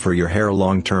actually good for your hair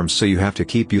long term, so you have to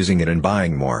keep using it and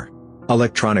buying more.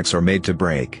 Electronics are made to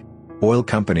break. Oil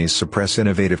companies suppress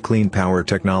innovative clean power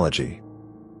technology.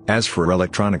 As for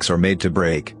electronics are made to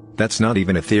break, that's not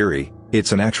even a theory,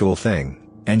 it's an actual thing.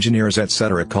 Engineers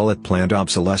etc. call it planned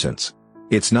obsolescence.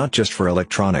 It's not just for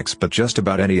electronics but just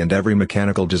about any and every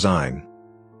mechanical design.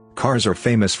 Cars are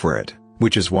famous for it,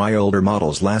 which is why older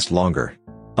models last longer.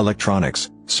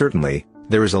 Electronics, certainly,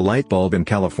 there is a light bulb in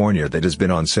California that has been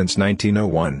on since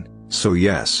 1901, so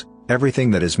yes,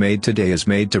 everything that is made today is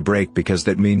made to break because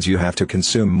that means you have to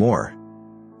consume more.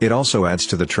 It also adds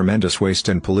to the tremendous waste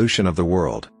and pollution of the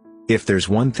world. If there's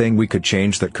one thing we could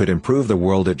change that could improve the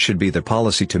world, it should be the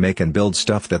policy to make and build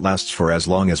stuff that lasts for as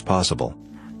long as possible.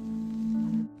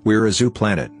 We're a zoo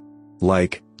planet.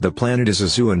 Like, the planet is a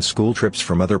zoo and school trips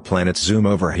from other planets zoom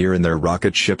over here in their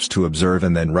rocket ships to observe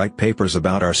and then write papers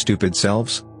about our stupid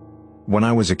selves? When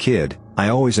I was a kid, I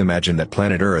always imagined that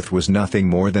planet Earth was nothing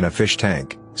more than a fish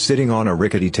tank, sitting on a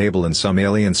rickety table in some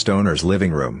alien stoner's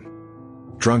living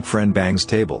room. Drunk friend bangs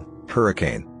table,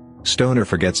 hurricane. Stoner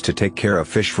forgets to take care of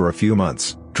fish for a few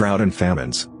months, drought and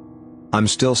famines. I'm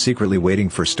still secretly waiting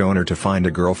for Stoner to find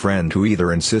a girlfriend who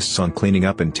either insists on cleaning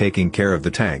up and taking care of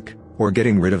the tank, or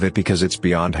getting rid of it because it's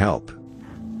beyond help.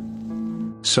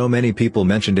 So many people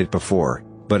mentioned it before,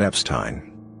 but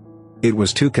Epstein. It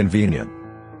was too convenient.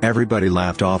 Everybody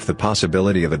laughed off the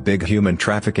possibility of a big human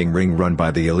trafficking ring run by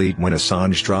the elite when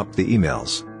Assange dropped the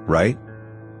emails, right?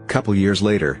 Couple years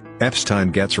later,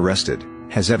 Epstein gets arrested,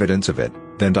 has evidence of it,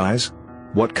 then dies?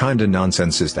 What kinda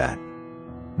nonsense is that?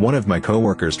 One of my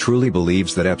coworkers truly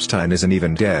believes that Epstein isn't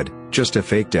even dead, just a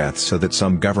fake death so that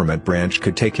some government branch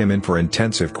could take him in for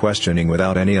intensive questioning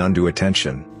without any undue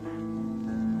attention.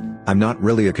 I'm not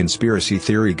really a conspiracy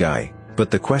theory guy,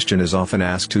 but the question is often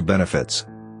asked who benefits.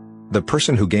 The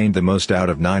person who gained the most out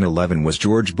of 9/11 was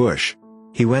George Bush.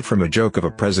 He went from a joke of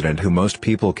a president who most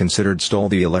people considered stole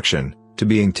the election, to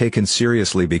being taken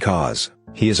seriously because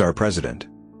he is our president.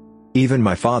 Even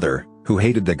my father, who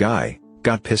hated the guy,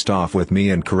 got pissed off with me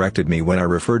and corrected me when I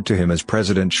referred to him as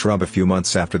President Shrub a few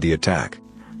months after the attack.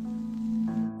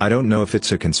 I don't know if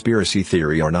it's a conspiracy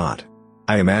theory or not.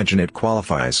 I imagine it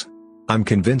qualifies. I'm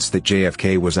convinced that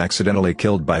JFK was accidentally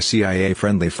killed by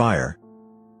CIA-friendly fire.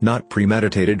 Not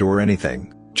premeditated or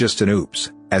anything, just an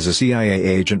oops, as a CIA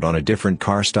agent on a different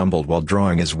car stumbled while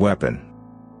drawing his weapon.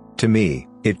 To me,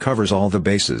 it covers all the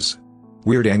bases.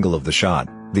 Weird angle of the shot,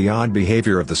 the odd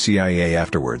behavior of the CIA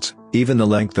afterwards, even the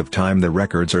length of time the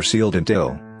records are sealed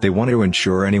until they want to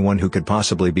ensure anyone who could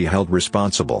possibly be held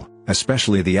responsible,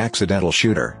 especially the accidental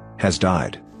shooter, has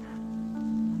died.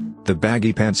 The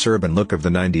baggy pants urban look of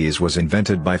the 90s was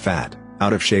invented by fat,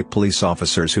 out-of-shape police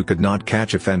officers who could not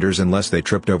catch offenders unless they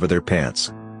tripped over their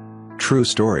pants. True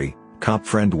story, cop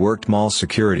friend worked mall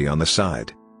security on the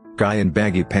side. Guy in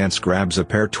baggy pants grabs a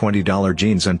pair $20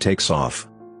 jeans and takes off.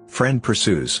 Friend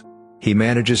pursues. He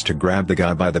manages to grab the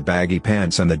guy by the baggy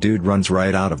pants and the dude runs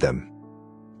right out of them.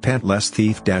 Pantless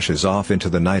thief dashes off into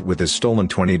the night with his stolen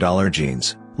 $20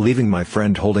 jeans, leaving my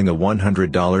friend holding a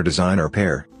 $100 designer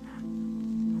pair.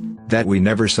 That we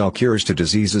never sell cures to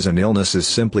diseases and illnesses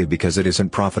simply because it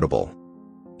isn't profitable.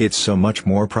 It's so much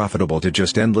more profitable to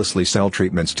just endlessly sell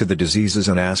treatments to the diseases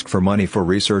and ask for money for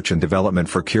research and development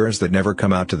for cures that never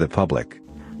come out to the public.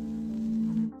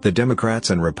 The Democrats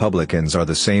and Republicans are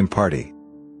the same party.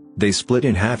 They split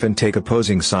in half and take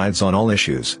opposing sides on all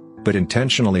issues, but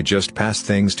intentionally just pass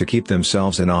things to keep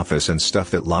themselves in office and stuff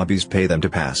that lobbies pay them to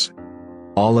pass.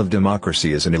 All of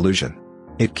democracy is an illusion.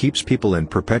 It keeps people in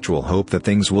perpetual hope that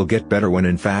things will get better when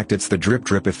in fact it's the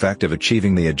drip-drip effect of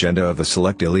achieving the agenda of a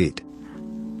select elite.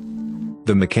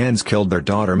 The McCanns killed their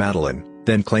daughter Madeline,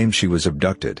 then claimed she was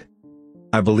abducted.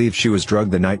 I believe she was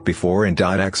drugged the night before and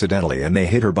died accidentally, and they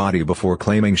hid her body before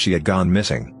claiming she had gone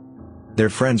missing. Their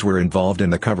friends were involved in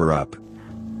the cover-up.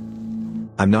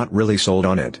 I'm not really sold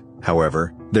on it,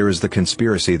 however. There is the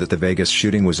conspiracy that the Vegas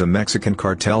shooting was a Mexican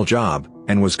cartel job,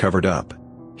 and was covered up.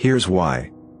 Here's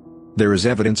why. There is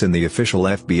evidence in the official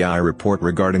FBI report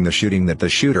regarding the shooting that the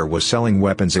shooter was selling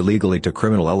weapons illegally to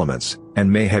criminal elements,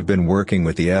 and may have been working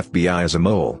with the FBI as a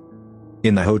mole.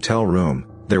 In the hotel room,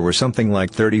 there were something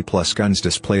like 30+ guns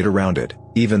displayed around it,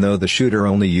 even though the shooter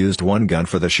only used one gun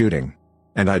for the shooting.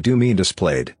 And I do mean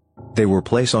displayed. They were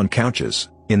placed on couches,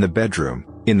 in the bedroom,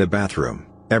 in the bathroom,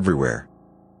 everywhere.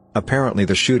 Apparently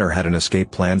the shooter had an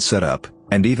escape plan set up,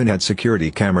 and even had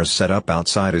security cameras set up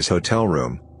outside his hotel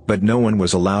room, but no one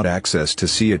was allowed access to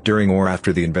see it during or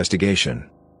after the investigation.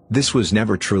 This was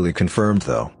never truly confirmed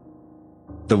though.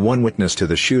 The one witness to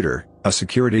the shooter, a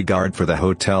security guard for the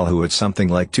hotel who had something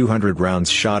like 200 rounds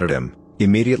shot at him,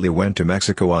 immediately went to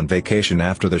Mexico on vacation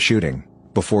after the shooting,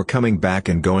 before coming back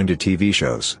and going to TV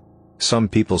shows. Some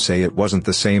people say it wasn't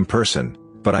the same person,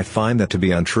 but I find that to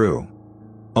be untrue.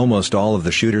 Almost all of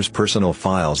the shooter's personal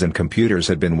files and computers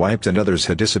had been wiped and others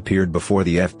had disappeared before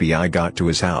the FBI got to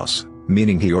his house,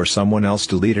 meaning he or someone else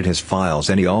deleted his files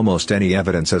and almost any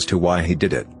evidence as to why he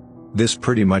did it. This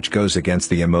pretty much goes against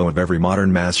the MO of every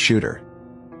modern mass shooter.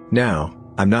 Now,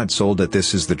 I'm not sold that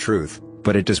this is the truth,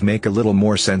 but it does make a little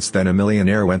more sense than a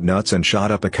millionaire went nuts and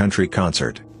shot up a country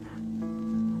concert.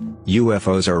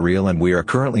 UFOs are real and we are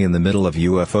currently in the middle of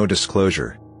UFO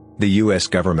disclosure. The US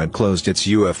government closed its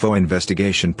UFO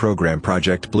investigation program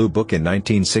Project Blue Book in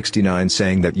 1969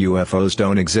 saying that UFOs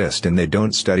don't exist and they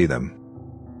don't study them.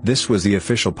 This was the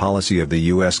official policy of the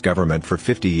US government for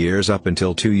 50 years up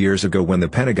until 2 years ago when the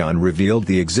Pentagon revealed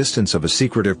the existence of a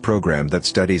secretive program that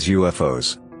studies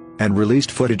UFOs and released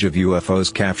footage of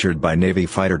UFOs captured by Navy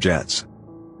fighter jets.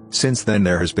 Since then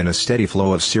there has been a steady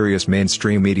flow of serious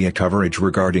mainstream media coverage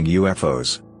regarding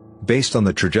UFOs. Based on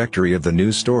the trajectory of the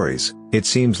news stories, it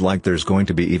seems like there's going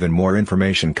to be even more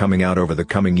information coming out over the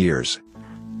coming years.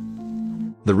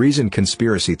 The reason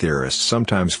conspiracy theorists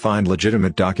sometimes find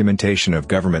legitimate documentation of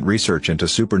government research into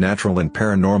supernatural and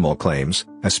paranormal claims,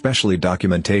 especially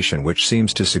documentation which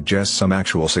seems to suggest some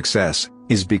actual success,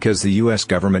 is because the US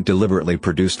government deliberately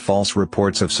produced false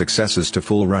reports of successes to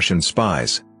fool Russian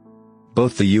spies.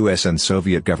 Both the US and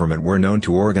Soviet government were known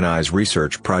to organize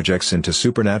research projects into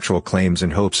supernatural claims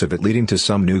in hopes of it leading to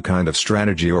some new kind of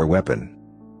strategy or weapon.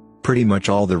 Pretty much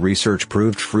all the research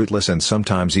proved fruitless and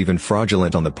sometimes even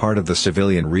fraudulent on the part of the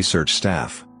civilian research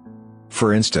staff.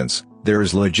 For instance, there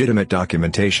is legitimate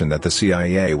documentation that the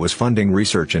CIA was funding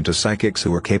research into psychics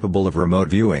who were capable of remote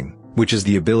viewing, which is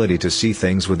the ability to see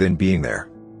things within being there.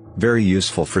 Very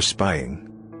useful for spying.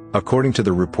 According to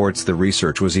the reports, the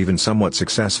research was even somewhat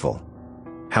successful.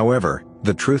 However,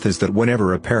 the truth is that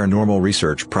whenever a paranormal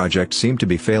research project seemed to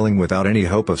be failing without any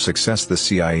hope of success, the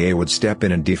CIA would step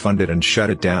in and defund it and shut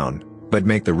it down, but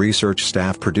make the research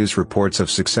staff produce reports of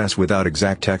success without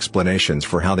exact explanations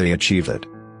for how they achieved it.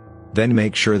 Then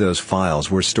make sure those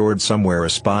files were stored somewhere a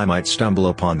spy might stumble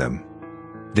upon them.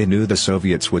 They knew the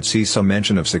Soviets would see some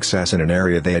mention of success in an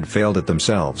area they had failed at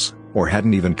themselves, or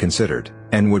hadn't even considered,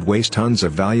 and would waste tons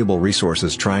of valuable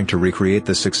resources trying to recreate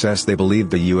the success they believed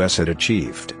the US had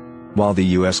achieved. While the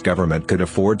US government could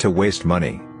afford to waste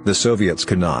money, the Soviets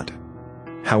could not.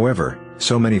 However,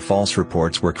 so many false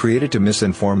reports were created to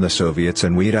misinform the Soviets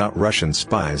and weed out Russian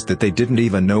spies that they didn't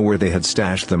even know where they had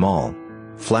stashed them all.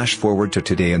 Flash forward to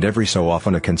today and every so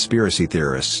often a conspiracy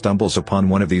theorist stumbles upon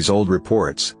one of these old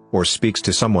reports, or speaks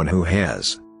to someone who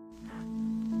has.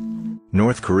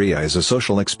 North Korea is a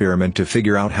social experiment to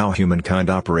figure out how humankind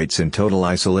operates in total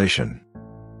isolation.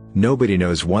 Nobody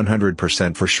knows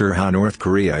 100% for sure how North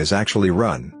Korea is actually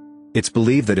run. It's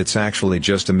believed that it's actually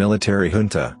just a military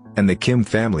junta, and the Kim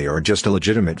family are just a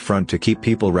legitimate front to keep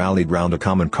people rallied round a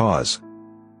common cause.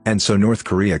 And so North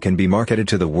Korea can be marketed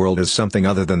to the world as something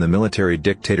other than the military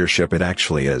dictatorship it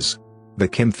actually is. The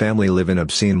Kim family live in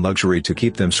obscene luxury to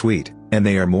keep them sweet, and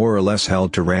they are more or less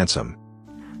held to ransom.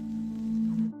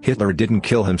 Hitler didn't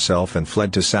kill himself and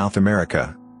fled to South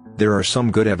America. There are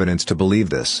some good evidence to believe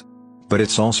this. But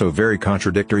it's also very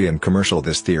contradictory and commercial,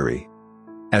 this theory.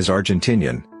 As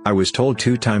Argentinian, I was told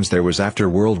 2 times there was after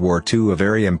World War II a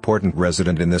very important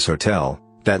resident in this hotel,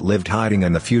 that lived hiding,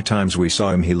 and the few times we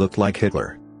saw him he looked like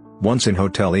Hitler. Once in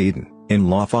Hotel Eden, in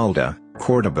La Falda,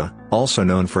 Cordoba, also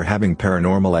known for having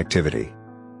paranormal activity.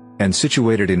 And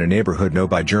situated in a neighborhood known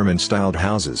by German-styled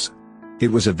houses.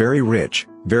 It was a very rich,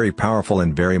 very powerful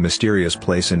and very mysterious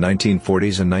place in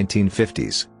 1940s and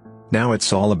 1950s. Now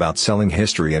it's all about selling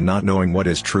history and not knowing what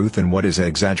is truth and what is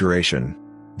exaggeration.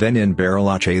 Then in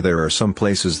Bariloche there are some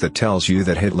places that tells you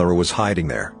that Hitler was hiding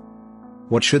there.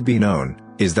 What should be known,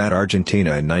 is that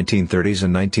Argentina in 1930s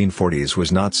and 1940s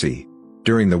was Nazi.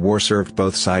 During the war served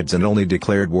both sides and only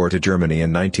declared war to Germany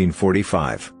in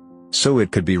 1945. So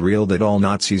it could be real that all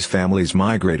Nazis' families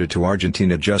migrated to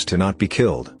Argentina just to not be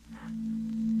killed.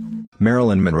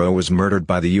 Marilyn Monroe was murdered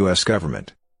by the US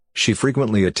government. She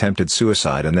frequently attempted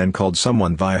suicide and then called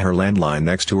someone via her landline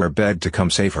next to her bed to come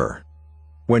save her.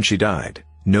 When she died,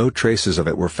 no traces of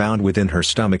it were found within her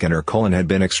stomach and her colon had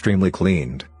been extremely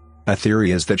cleaned. A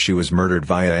theory is that she was murdered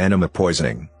via enema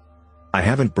poisoning. I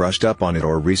haven't brushed up on it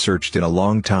or researched in a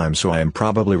long time, so I am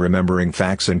probably remembering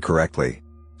facts incorrectly.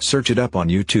 Search it up on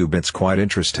YouTube, it's quite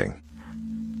interesting.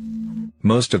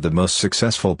 Most of the most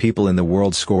successful people in the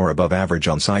world score above average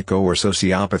on psycho or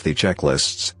sociopathy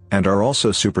checklists, and are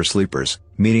also super sleepers,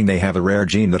 meaning they have a rare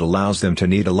gene that allows them to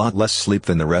need a lot less sleep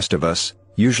than the rest of us,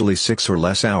 usually 6 or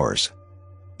less hours.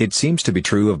 It seems to be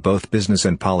true of both business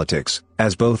and politics,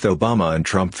 as both Obama and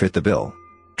Trump fit the bill.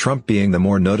 Trump being the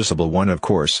more noticeable one, of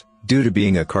course, due to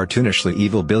being a cartoonishly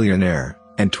evil billionaire,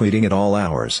 and tweeting at all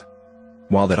hours.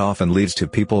 While that often leads to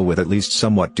people with at least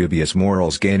somewhat dubious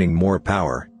morals gaining more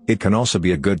power, it can also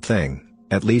be a good thing,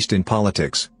 at least in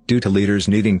politics, due to leaders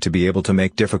needing to be able to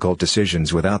make difficult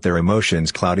decisions without their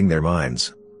emotions clouding their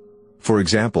minds. For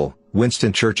example,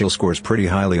 Winston Churchill scores pretty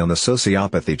highly on the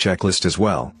sociopathy checklist as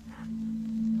well.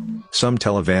 Some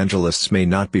televangelists may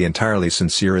not be entirely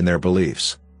sincere in their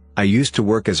beliefs. I used to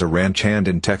work as a ranch hand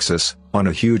in Texas, on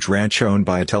a huge ranch owned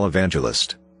by a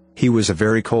televangelist. He was a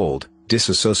very cold,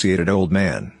 disassociated old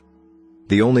man.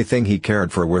 The only thing he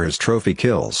cared for were his trophy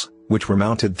kills, which were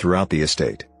mounted throughout the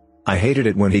estate. I hated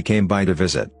it when he came by to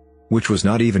visit, which was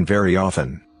not even very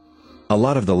often. A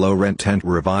lot of the low-rent tent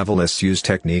revivalists use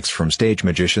techniques from stage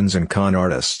magicians and con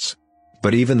artists.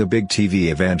 But even the big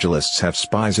TV evangelists have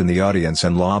spies in the audience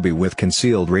and lobby with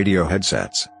concealed radio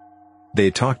headsets. They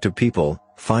talk to people,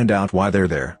 find out why they're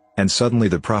there, and suddenly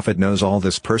the prophet knows all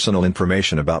this personal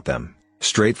information about them,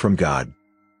 straight from God.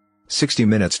 60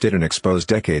 Minutes did an expose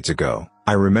decades ago.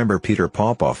 I remember Peter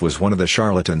Popoff was one of the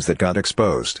charlatans that got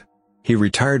exposed. He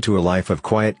retired to a life of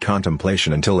quiet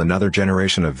contemplation until another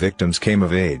generation of victims came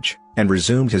of age, and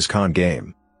resumed his con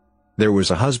game. There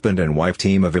was a husband and wife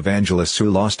team of evangelists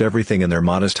who lost everything in their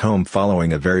modest home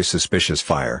following a very suspicious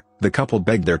fire. The couple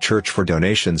begged their church for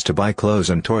donations to buy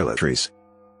clothes and toiletries.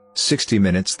 60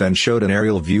 Minutes then showed an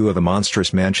aerial view of a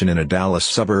monstrous mansion in a Dallas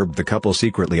suburb the couple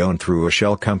secretly owned through a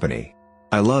shell company.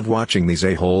 I love watching these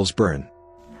a-holes burn.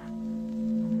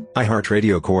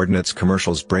 iHeartRadio coordinates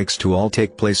commercials breaks to all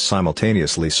take place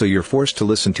simultaneously, so you're forced to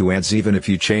listen to ads even if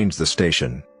you change the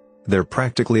station. They're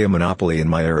practically a monopoly in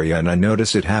my area and I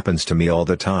notice it happens to me all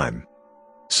the time.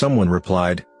 Someone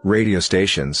replied, radio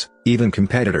stations, even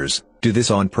competitors, do this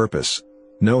on purpose.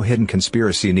 No hidden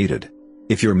conspiracy needed.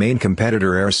 If your main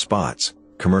competitor airs spots,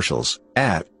 commercials,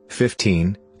 at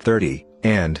 15, 30,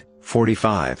 and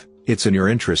 45, it's in your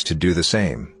interest to do the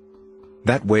same.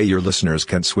 That way your listeners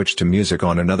can switch to music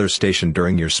on another station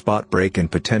during your spot break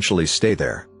and potentially stay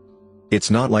there. It's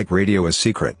not like radio is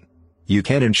secret. You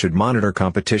can and should monitor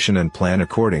competition and plan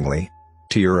accordingly.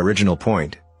 To your original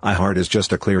point, iHeart is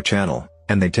just a clear channel,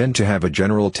 and they tend to have a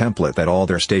general template that all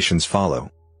their stations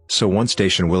follow. So one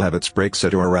station will have its breaks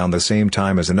at or around the same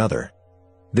time as another.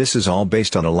 This is all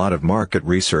based on a lot of market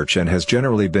research and has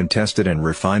generally been tested and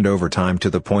refined over time to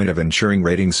the point of ensuring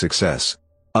rating success.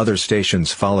 Other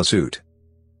stations follow suit.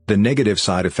 The negative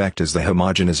side effect is the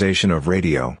homogenization of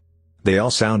radio. They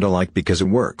all sound alike because it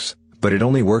works, but it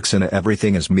only works in a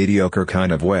everything is mediocre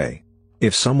kind of way.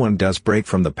 If someone does break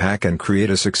from the pack and create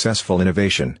a successful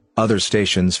innovation, other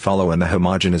stations follow and the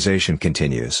homogenization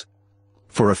continues.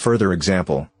 For a further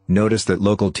example, notice that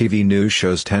local TV news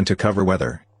shows tend to cover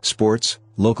weather, sports,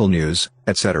 local news,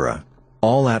 etc.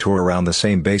 all at or around the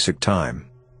same basic time.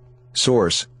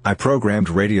 Source: I programmed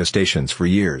radio stations for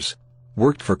years.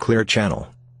 Worked for Clear Channel.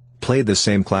 Played the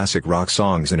same classic rock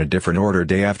songs in a different order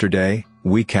day after day,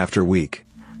 week after week.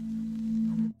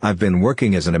 I've been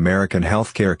working as an American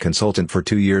healthcare consultant for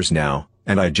 2 years now,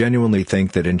 and I genuinely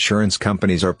think that insurance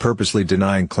companies are purposely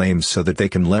denying claims so that they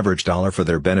can leverage dollar for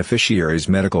their beneficiaries'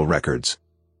 medical records.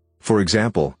 For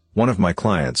example, one of my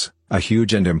clients, a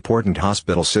huge and important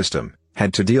hospital system,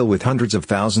 had to deal with hundreds of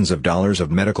thousands of dollars of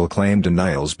medical claim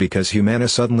denials because Humana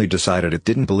suddenly decided it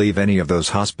didn't believe any of those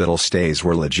hospital stays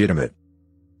were legitimate.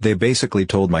 They basically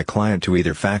told my client to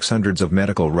either fax hundreds of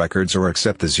medical records or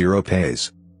accept the zero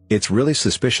pays. It's really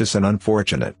suspicious and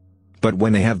unfortunate. But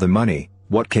when they have the money,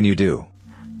 what can you do?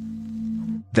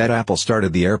 That Apple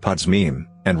started the AirPods meme,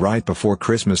 and right before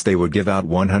Christmas they would give out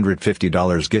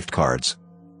 $150 gift cards.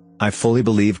 I fully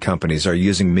believe companies are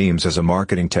using memes as a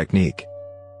marketing technique.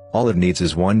 All it needs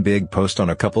is one big post on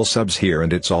a couple subs here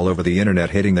and it's all over the internet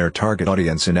hitting their target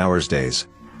audience in hours days.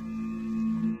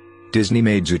 Disney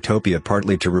made Zootopia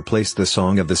partly to replace the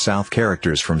Song of the South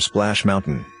characters from Splash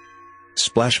Mountain.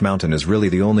 Splash Mountain is really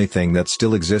the only thing that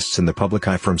still exists in the public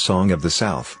eye from Song of the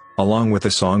South, along with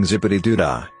the song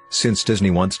Zippity-Doo-Dah, since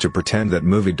Disney wants to pretend that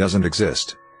movie doesn't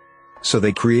exist. So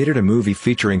they created a movie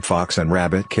featuring Fox and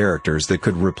Rabbit characters that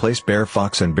could replace Bear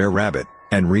Fox and Bear Rabbit,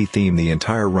 and re-theme the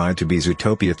entire ride to be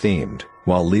Zootopia themed,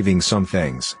 while leaving some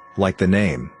things, like the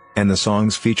name, and the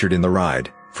songs featured in the ride,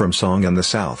 from Song in the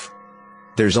South.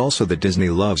 There's also the Disney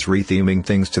loves re-theming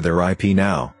things to their IP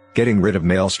now, getting rid of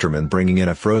Maelstrom and bringing in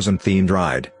a Frozen-themed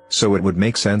ride, so it would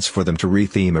make sense for them to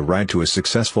re-theme a ride to a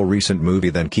successful recent movie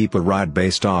than keep a ride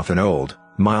based off an old,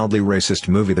 mildly racist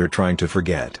movie they're trying to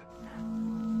forget.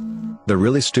 The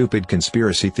really stupid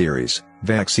conspiracy theories,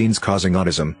 vaccines causing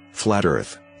autism, flat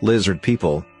Earth, lizard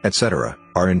people, etc.,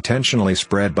 are intentionally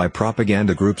spread by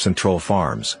propaganda groups and troll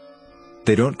farms.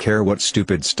 They don't care what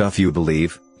stupid stuff you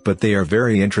believe, but they are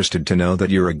very interested to know that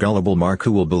you're a gullible mark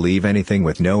who will believe anything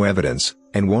with no evidence,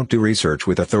 and won't do research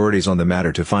with authorities on the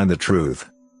matter to find the truth.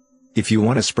 If you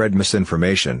want to spread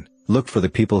misinformation, look for the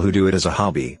people who do it as a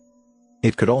hobby.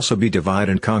 It could also be divide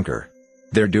and conquer.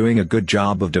 They're doing a good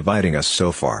job of dividing us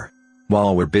so far.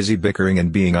 While we're busy bickering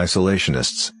and being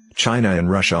isolationists, China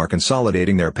and Russia are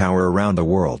consolidating their power around the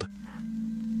world.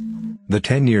 The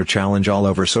 10-year challenge all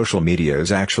over social media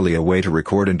is actually a way to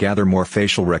record and gather more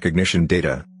facial recognition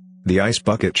data. The ice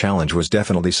bucket challenge was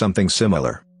definitely something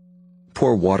similar.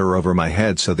 Pour water over my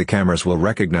head so the cameras will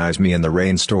recognize me in the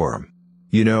rainstorm.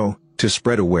 You know, to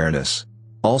spread awareness.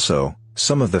 Also,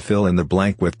 some of the fill in the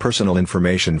blank with personal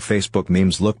information Facebook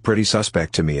memes look pretty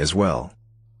suspect to me as well.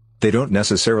 They don't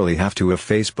necessarily have to have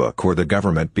Facebook or the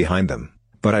government behind them,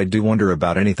 but I do wonder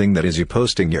about anything that is you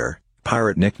posting your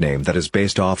pirate nickname that is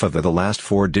based off of the last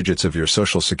 4 digits of your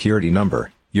social security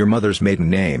number, your mother's maiden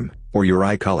name, or your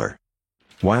eye color.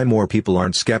 Why more people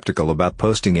aren't skeptical about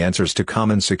posting answers to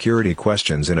common security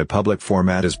questions in a public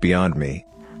format is beyond me.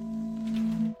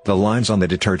 The lines on the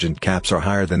detergent caps are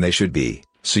higher than they should be,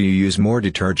 so you use more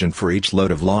detergent for each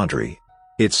load of laundry.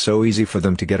 It's so easy for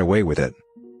them to get away with it.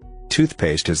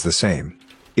 Toothpaste is the same.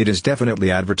 It is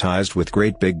definitely advertised with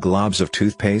great big globs of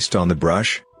toothpaste on the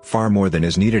brush, far more than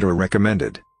is needed or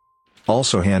recommended.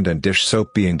 Also, hand and dish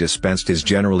soap being dispensed is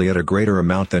generally at a greater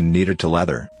amount than needed to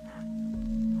lather.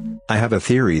 I have a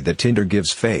theory that Tinder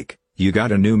gives fake, you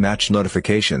got a new match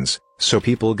notifications, so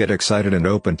people get excited and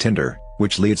open Tinder,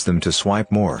 which leads them to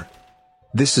swipe more.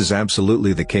 This is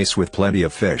absolutely the case with Plenty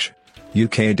of Fish.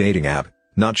 UK dating app,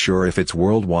 not sure if it's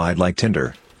worldwide like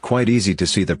Tinder, quite easy to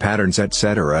see the patterns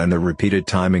etc. and the repeated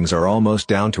timings are almost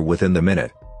down to within the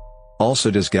minute.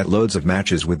 Also does get loads of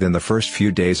matches within the first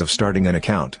few days of starting an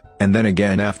account, and then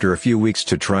again after a few weeks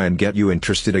to try and get you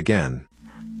interested again.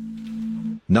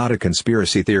 Not a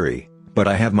conspiracy theory, but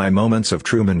I have my moments of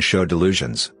Truman Show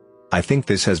delusions. I think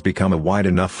this has become a wide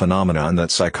enough phenomenon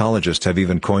that psychologists have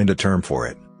even coined a term for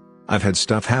it. I've had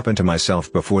stuff happen to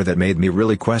myself before that made me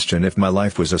really question if my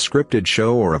life was a scripted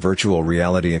show or a virtual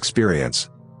reality experience.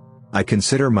 I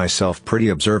consider myself pretty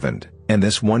observant, and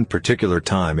this one particular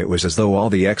time it was as though all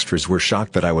the extras were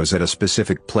shocked that I was at a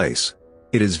specific place.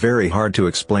 It is very hard to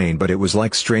explain, but it was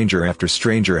like stranger after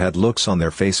stranger had looks on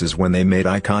their faces when they made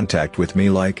eye contact with me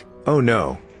like, oh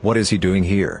no, what is he doing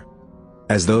here?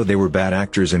 As though they were bad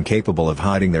actors incapable of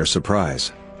hiding their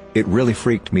surprise. It really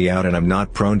freaked me out, and I'm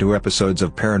not prone to episodes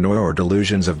of paranoia or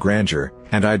delusions of grandeur,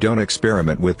 and I don't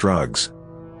experiment with drugs.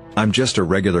 I'm just a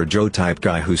regular Joe type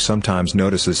guy who sometimes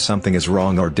notices something is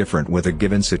wrong or different with a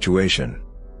given situation.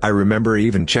 I remember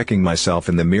even checking myself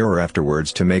in the mirror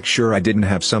afterwards to make sure I didn't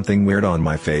have something weird on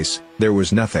my face. There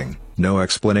was nothing, no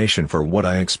explanation for what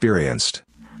I experienced.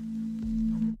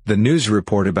 The news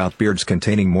report about beards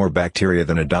containing more bacteria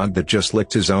than a dog that just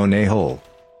licked his own a-hole.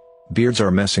 Beards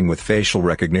are messing with facial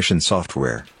recognition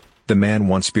software. The man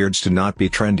wants beards to not be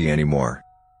trendy anymore.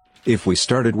 If we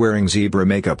started wearing zebra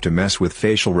makeup to mess with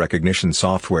facial recognition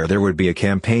software, there would be a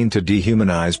campaign to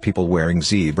dehumanize people wearing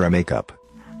zebra makeup.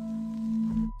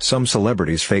 Some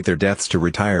celebrities fake their deaths to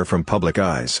retire from public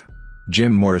eyes.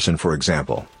 Jim Morrison, for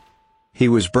example. He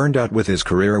was burned out with his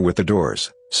career with the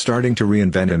Doors, starting to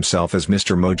reinvent himself as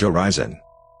Mr. Mojo Rising.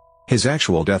 His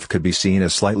actual death could be seen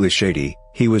as slightly shady.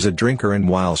 He was a drinker, and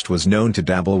whilst was known to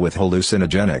dabble with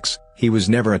hallucinogenics, he was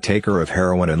never a taker of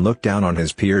heroin and looked down on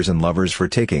his peers and lovers for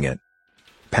taking it.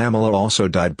 Pamela also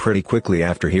died pretty quickly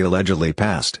after he allegedly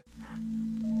passed.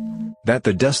 That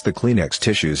the dust the Kleenex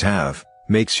tissues have,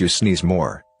 makes you sneeze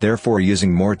more, therefore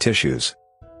using more tissues.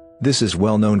 This is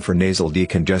well known for nasal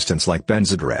decongestants like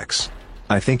Benzedrex.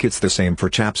 I think it's the same for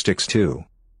chapsticks too.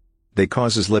 They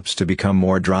causes lips to become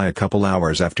more dry a couple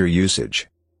hours after usage.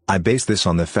 I base this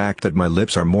on the fact that my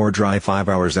lips are more dry 5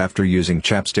 hours after using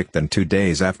chapstick than 2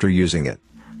 days after using it.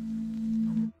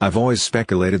 I've always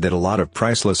speculated that a lot of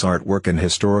priceless artwork and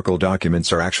historical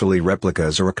documents are actually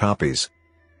replicas or copies.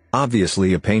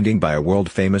 Obviously, a painting by a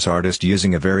world-famous artist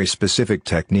using a very specific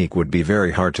technique would be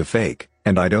very hard to fake,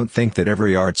 and I don't think that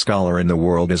every art scholar in the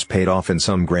world is paid off in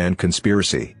some grand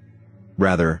conspiracy.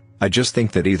 Rather, I just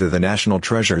think that either the national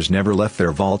treasures never left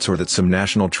their vaults, or that some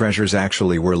national treasures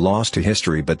actually were lost to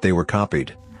history but they were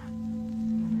copied.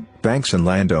 Banks and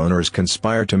landowners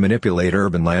conspire to manipulate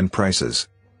urban land prices.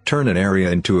 Turn an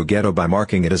area into a ghetto by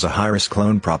marking it as a high-risk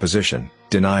loan proposition,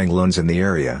 denying loans in the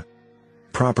area.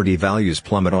 Property values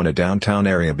plummet on a downtown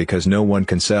area because no one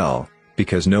can sell,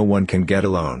 because no one can get a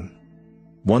loan.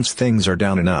 Once things are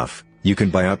down enough, you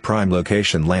can buy up prime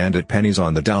location land at pennies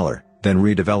on the dollar, then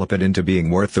redevelop it into being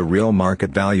worth the real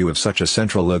market value of such a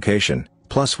central location,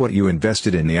 plus what you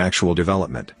invested in the actual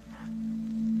development.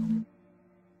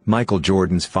 Michael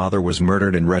Jordan's father was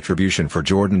murdered in retribution for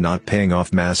Jordan not paying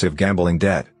off massive gambling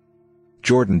debt.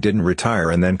 Jordan didn't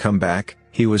retire and then come back,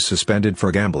 he was suspended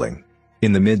for gambling.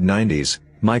 In the mid-90s,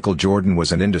 Michael Jordan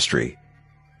was an industry.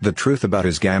 The truth about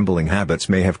his gambling habits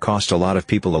may have cost a lot of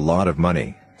people a lot of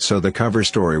money, so the cover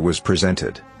story was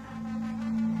presented.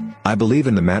 I believe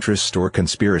in the mattress store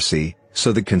conspiracy,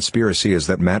 so the conspiracy is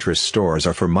that mattress stores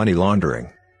are for money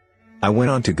laundering. I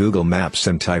went onto Google Maps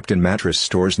and typed in mattress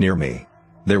stores near me.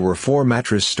 There were 4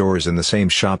 mattress stores in the same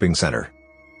shopping center.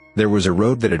 There was a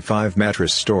road that had 5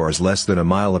 mattress stores less than a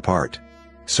mile apart.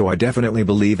 So I definitely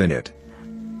believe in it.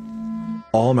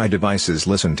 All my devices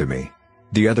listen to me.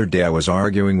 The other day I was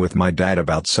arguing with my dad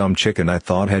about some chicken I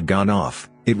thought had gone off.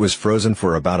 It was frozen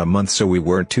for about a month, so we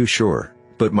weren't too sure,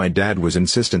 but my dad was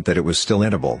insistent that it was still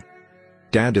edible.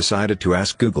 Dad decided to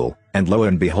ask Google, and lo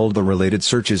and behold, the related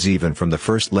searches even from the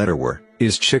first letter were,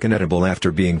 is chicken edible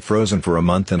after being frozen for a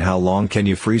month, and how long can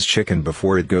you freeze chicken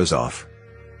before it goes off?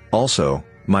 Also,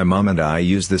 my mom and I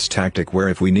use this tactic where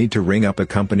if we need to ring up a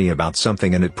company about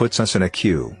something and it puts us in a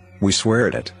queue, we swear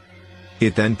at it.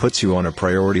 It then puts you on a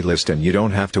priority list and you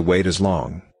don't have to wait as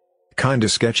long. Kinda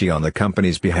sketchy on the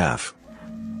company's behalf.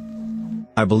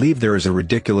 I believe there is a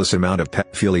ridiculous amount of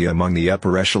pedophilia among the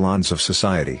upper echelons of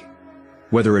society.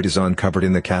 Whether it is uncovered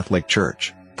in the Catholic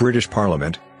Church, British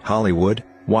Parliament, Hollywood,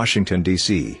 Washington,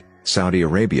 D.C., Saudi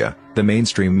Arabia, the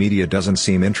mainstream media doesn't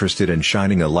seem interested in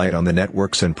shining a light on the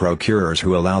networks and procurers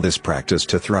who allow this practice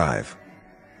to thrive.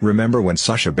 Remember when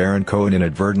Sacha Baron Cohen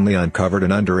inadvertently uncovered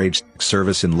an underage sex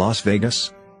service in Las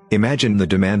Vegas? Imagine the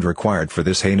demand required for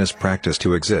this heinous practice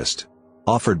to exist.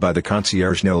 Offered by the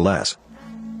concierge no less.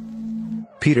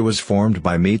 PETA was formed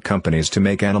by meat companies to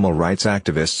make animal rights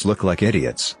activists look like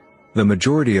idiots. The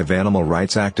majority of animal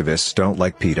rights activists don't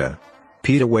like PETA.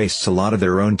 PETA wastes a lot of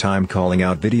their own time calling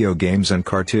out video games and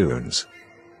cartoons.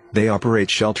 They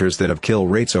operate shelters that have kill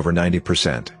rates over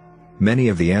 90%. Many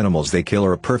of the animals they kill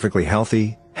are perfectly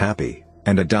healthy, happy,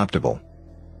 and adoptable.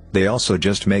 They also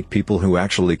just make people who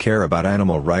actually care about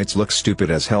animal rights look stupid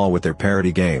as hell with their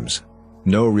parody games.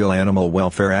 No real animal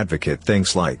welfare advocate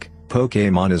thinks like,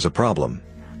 Pokémon is a problem.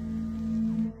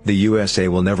 The USA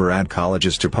will never add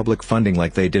colleges to public funding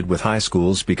like they did with high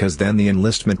schools, because then the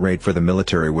enlistment rate for the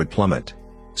military would plummet.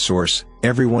 Source: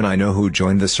 everyone I know who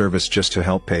joined the service just to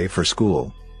help pay for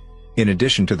school. In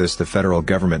addition to this, the federal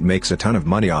government makes a ton of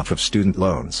money off of student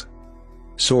loans.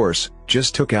 Source: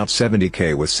 just took out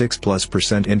 $70K with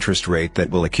 6+% interest rate that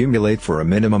will accumulate for a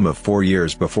minimum of 4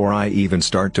 years before I even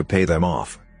start to pay them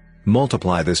off.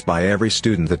 Multiply this by every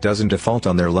student that doesn't default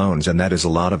on their loans and that is a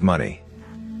lot of money.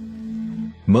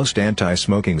 Most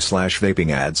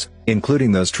anti-smoking/vaping ads,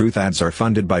 including those truth ads, are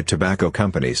funded by tobacco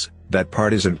companies. That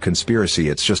part isn't conspiracy,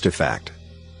 it's just a fact.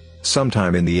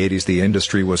 Sometime in the 80s the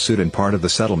industry was sued and part of the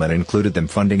settlement included them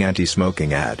funding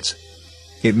anti-smoking ads.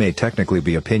 It may technically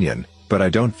be opinion, but I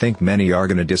don't think many are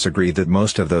gonna disagree that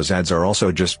most of those ads are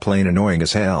also just plain annoying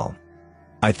as hell.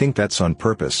 I think that's on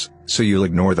purpose, so you'll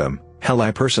ignore them. Hell,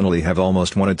 I personally have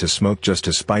almost wanted to smoke just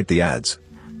to spite the ads.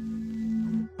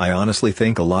 I honestly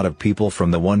think a lot of people from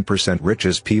the 1%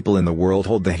 richest people in the world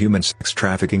hold the human sex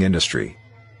trafficking industry.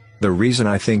 The reason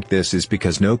I think this is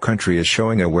because no country is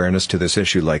showing awareness to this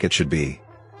issue like it should be.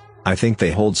 I think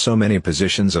they hold so many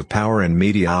positions of power and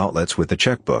media outlets with the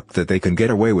checkbook that they can get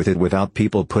away with it without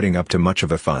people putting up too much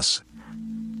of a fuss.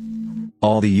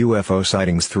 All the UFO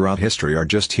sightings throughout history are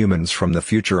just humans from the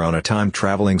future on a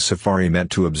time-traveling safari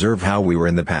meant to observe how we were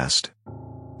in the past.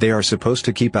 They are supposed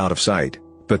to keep out of sight,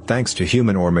 but thanks to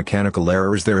human or mechanical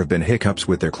errors there have been hiccups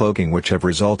with their cloaking which have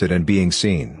resulted in being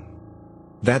seen.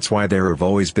 That's why there have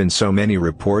always been so many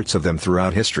reports of them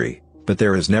throughout history, but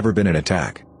there has never been an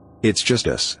attack. It's just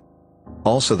us.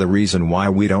 Also, the reason why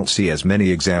we don't see as many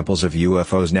examples of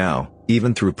UFOs now,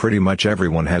 even though pretty much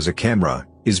everyone has a camera,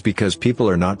 is because people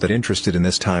are not that interested in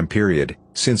this time period,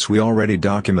 since we already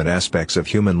document aspects of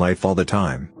human life all the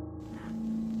time.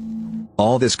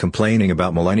 All this complaining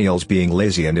about millennials being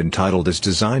lazy and entitled is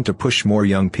designed to push more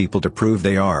young people to prove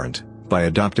they aren't, by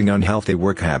adopting unhealthy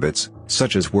work habits,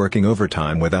 such as working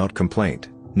overtime without complaint,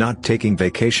 not taking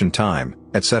vacation time,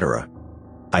 etc.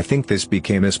 I think this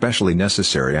became especially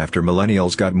necessary after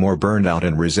millennials got more burned out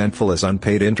and resentful as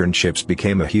unpaid internships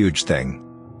became a huge thing.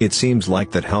 It seems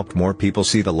like that helped more people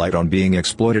see the light on being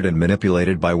exploited and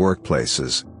manipulated by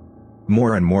workplaces.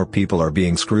 More and more people are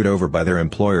being screwed over by their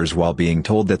employers while being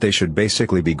told that they should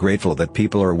basically be grateful that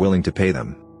people are willing to pay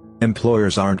them.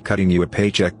 Employers aren't cutting you a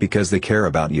paycheck because they care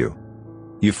about you.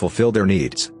 You fulfill their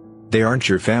needs. They aren't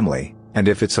your family, And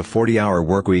if it's a 40-hour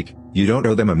workweek, you don't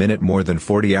owe them a minute more than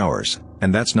 40 hours,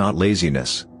 and that's not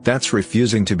laziness, that's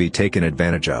refusing to be taken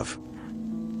advantage of.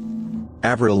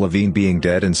 Avril Lavigne being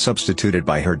dead and substituted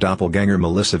by her doppelganger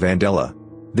Melissa Vandella.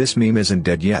 This meme isn't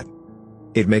dead yet.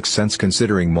 It makes sense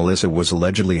considering Melissa was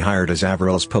allegedly hired as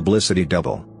Avril's publicity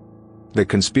double. The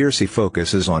conspiracy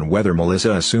focuses on whether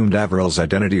Melissa assumed Avril's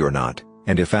identity or not,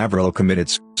 and if Avril committed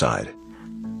suicide.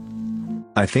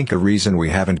 I think a reason we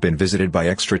haven't been visited by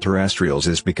extraterrestrials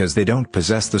is because they don't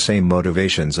possess the same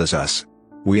motivations as us.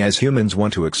 We as humans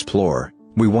want to explore,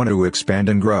 we want to expand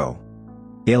and grow.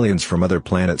 Aliens from other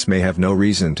planets may have no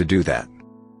reason to do that.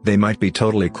 They might be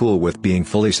totally cool with being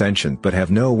fully sentient but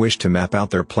have no wish to map out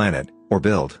their planet, or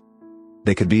build.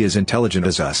 They could be as intelligent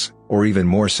as us, or even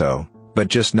more so, but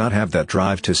just not have that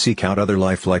drive to seek out other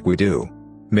life like we do.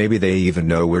 Maybe they even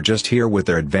know we're just here with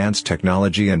their advanced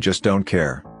technology and just don't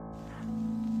care.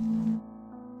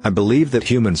 I believe that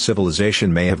human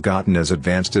civilization may have gotten as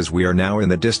advanced as we are now in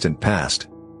the distant past.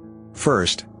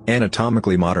 First,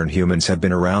 anatomically modern humans have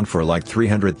been around for like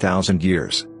 300,000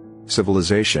 years.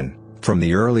 Civilization, from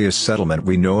the earliest settlement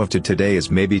we know of to today, is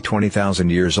maybe 20,000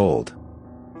 years old.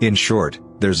 In short,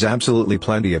 there's absolutely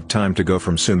plenty of time to go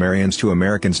from Sumerians to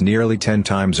Americans nearly 10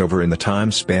 times over in the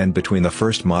time span between the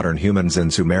first modern humans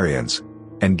and Sumerians.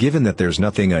 And given that there's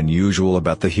nothing unusual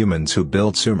about the humans who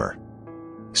built Sumer.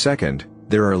 Second,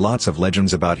 there are lots of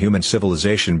legends about human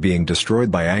civilization being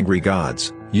destroyed by angry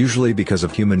gods, usually because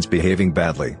of humans behaving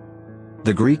badly.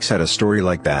 The Greeks had a story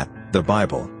like that, the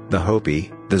Bible, the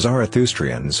Hopi, the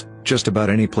Zarathustrians. Just about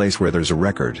any place where there's a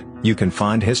record, you can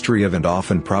find history of and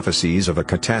often prophecies of a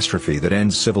catastrophe that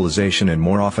ends civilization, and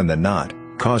more often than not,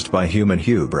 caused by human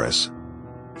hubris.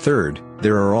 Third,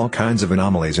 there are all kinds of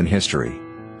anomalies in history.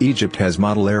 Egypt has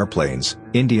model airplanes,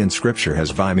 Indian scripture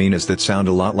has Viminas that sound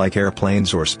a lot like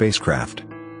airplanes or spacecraft.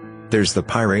 There's the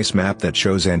Pirace map that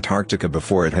shows Antarctica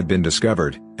before it had been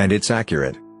discovered, and it's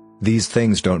accurate. These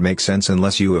things don't make sense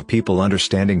unless you have people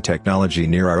understanding technology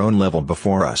near our own level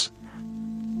before us.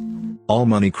 All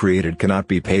money created cannot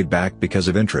be paid back because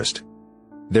of interest.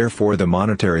 Therefore the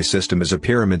monetary system is a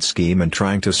pyramid scheme, and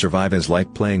trying to survive is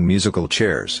like playing musical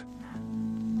chairs.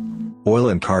 Oil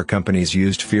and car companies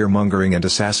used fear-mongering and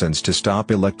assassins to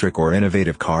stop electric or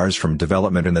innovative cars from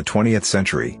development in the 20th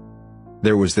century.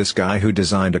 There was this guy who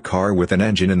designed a car with an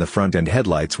engine in the front and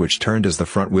headlights which turned as the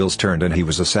front wheels turned, and he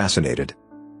was assassinated.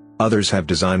 Others have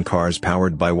designed cars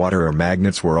powered by water or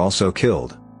magnets, were also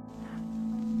killed.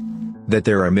 That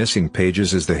there are missing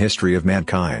pages is the history of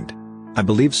mankind. I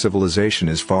believe civilization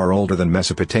is far older than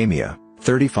Mesopotamia,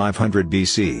 3500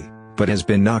 BC, but has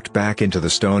been knocked back into the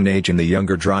Stone Age in the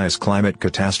Younger Dryas climate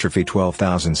catastrophe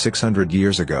 12,600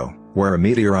 years ago, where a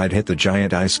meteorite hit the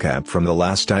giant ice cap from the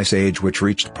last ice age which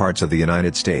reached parts of the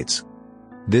United States.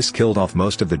 This killed off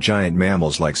most of the giant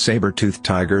mammals like saber-toothed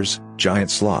tigers, giant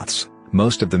sloths,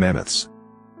 most of the mammoths.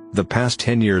 The past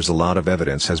 10 years a lot of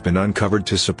evidence has been uncovered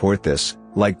to support this,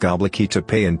 like Göbekli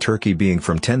Tepe in Turkey being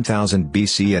from 10,000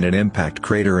 BC and an impact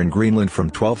crater in Greenland from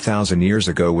 12,000 years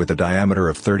ago with a diameter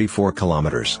of 34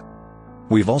 kilometers.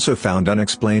 We've also found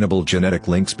unexplainable genetic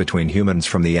links between humans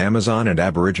from the Amazon and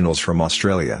Aboriginals from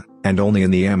Australia, and only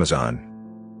in the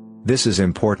Amazon. This is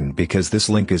important because this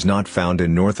link is not found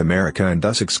in North America, and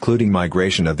thus excluding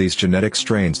migration of these genetic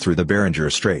strains through the Beringer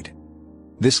Strait.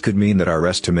 This could mean that our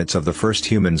estimates of the first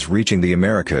humans reaching the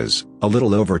Americas, a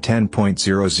little over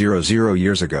 10,000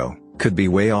 years ago, could be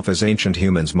way off, as ancient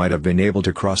humans might have been able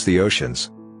to cross the oceans.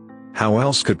 How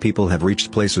else could people have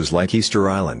reached places like Easter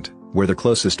Island, where the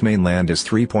closest mainland is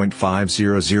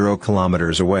 3.500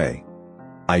 kilometers away?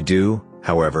 I do,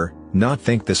 however, not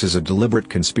think this is a deliberate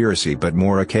conspiracy but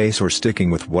more a case or sticking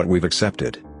with what we've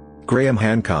accepted. Graham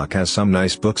Hancock has some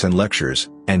nice books and lectures,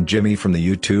 and Jimmy from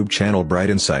the YouTube channel Bright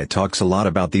Insight talks a lot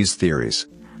about these theories.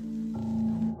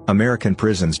 American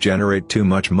prisons generate too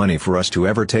much money for us to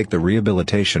ever take the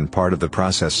rehabilitation part of the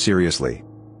process seriously.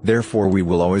 Therefore we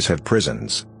will always have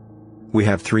prisons. We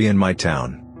have 3 in my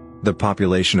town. The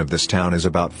population of this town is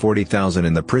about 40,000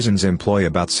 and the prisons employ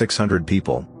about 600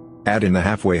 people. Add in the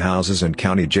halfway houses and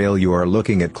county jail, you are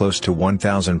looking at close to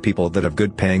 1,000 people that have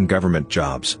good paying government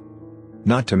jobs.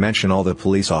 Not to mention all the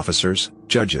police officers,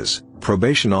 judges,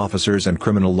 probation officers and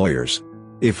criminal lawyers.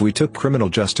 If we took criminal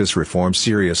justice reform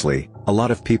seriously, a lot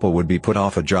of people would be put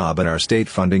off a job and our state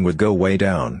funding would go way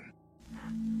down.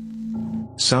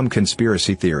 Some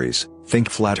conspiracy theories, think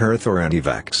flat earth or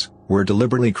anti-vax, were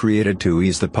deliberately created to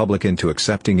ease the public into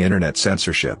accepting internet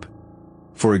censorship.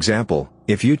 For example,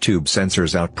 if YouTube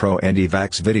censors out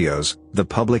pro-anti-vax videos, the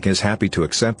public is happy to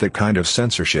accept that kind of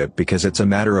censorship because it's a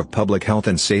matter of public health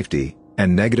and safety,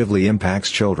 and negatively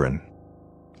impacts children.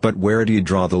 But where do you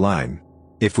draw the line?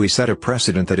 If we set a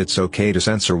precedent that it's okay to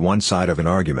censor one side of an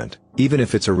argument, even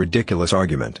if it's a ridiculous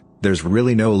argument, there's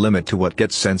really no limit to what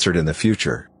gets censored in the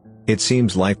future. It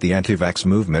seems like the anti-vax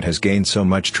movement has gained so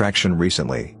much traction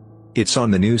recently. It's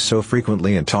on the news so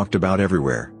frequently and talked about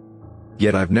everywhere.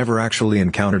 Yet I've never actually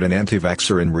encountered an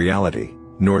anti-vaxxer in reality,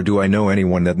 nor do I know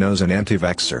anyone that knows an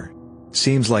anti-vaxxer.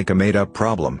 Seems like a made-up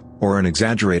problem, or an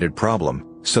exaggerated problem,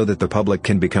 so that the public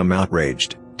can become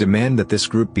outraged, demand that this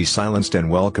group be silenced and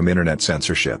welcome internet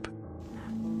censorship.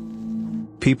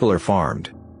 People are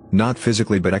farmed. Not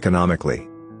physically but economically.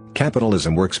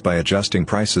 Capitalism works by adjusting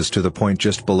prices to the point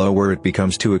just below where it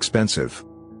becomes too expensive.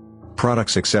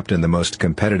 Products except in the most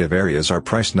competitive areas are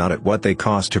priced not at what they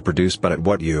cost to produce but at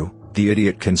what you, the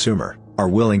idiot consumer, are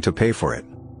willing to pay for it.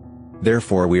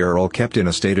 Therefore we are all kept in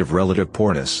a state of relative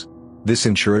poorness. This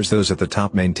ensures those at the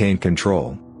top maintain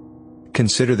control.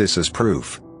 Consider this as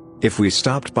proof. If we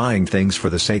stopped buying things for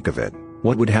the sake of it,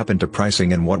 what would happen to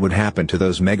pricing and what would happen to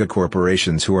those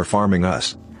megacorporations who are farming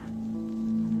us?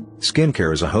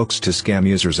 Skincare is a hoax to scam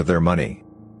users of their money.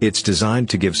 It's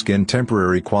designed to give skin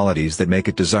temporary qualities that make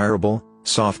it desirable,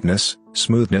 softness,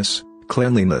 smoothness,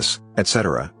 cleanliness,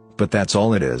 etc., but that's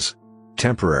all it is.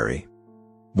 Temporary.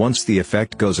 Once the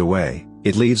effect goes away,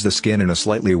 it leaves the skin in a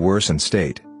slightly worsened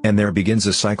state, and there begins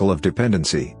a cycle of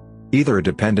dependency. Either a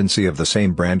dependency of the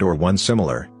same brand or one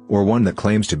similar, or one that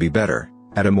claims to be better,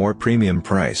 at a more premium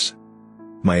price.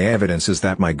 My evidence is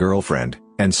that my girlfriend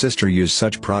and sister use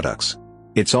such products.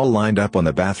 It's all lined up on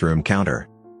the bathroom counter.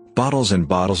 Bottles and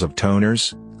bottles of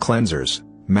toners, cleansers,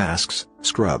 masks,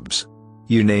 scrubs.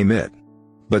 You name it.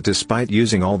 But despite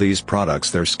using all these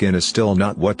products, their skin is still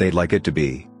not what they'd like it to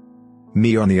be.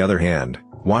 Me, on the other hand,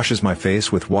 washes my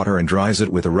face with water and dries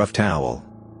it with a rough towel.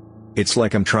 It's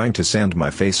like I'm trying to sand my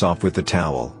face off with the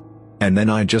towel. And then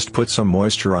I just put some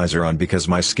moisturizer on because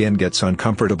my skin gets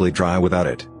uncomfortably dry without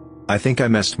it. I think I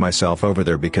messed myself over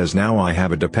there because now I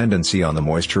have a dependency on the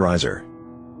moisturizer.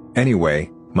 Anyway,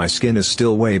 my skin is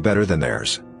still way better than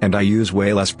theirs, and I use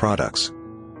way less products.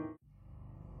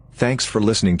 Thanks for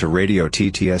listening to Radio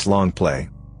TTS Long Play.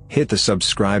 Hit the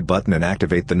subscribe button and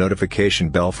activate the notification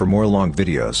bell for more long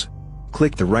videos.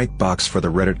 Click the right box for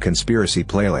the Reddit conspiracy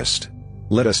playlist.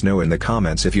 Let us know in the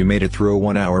comments if you made it through a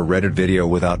 1-hour Reddit video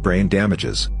without brain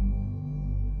damages.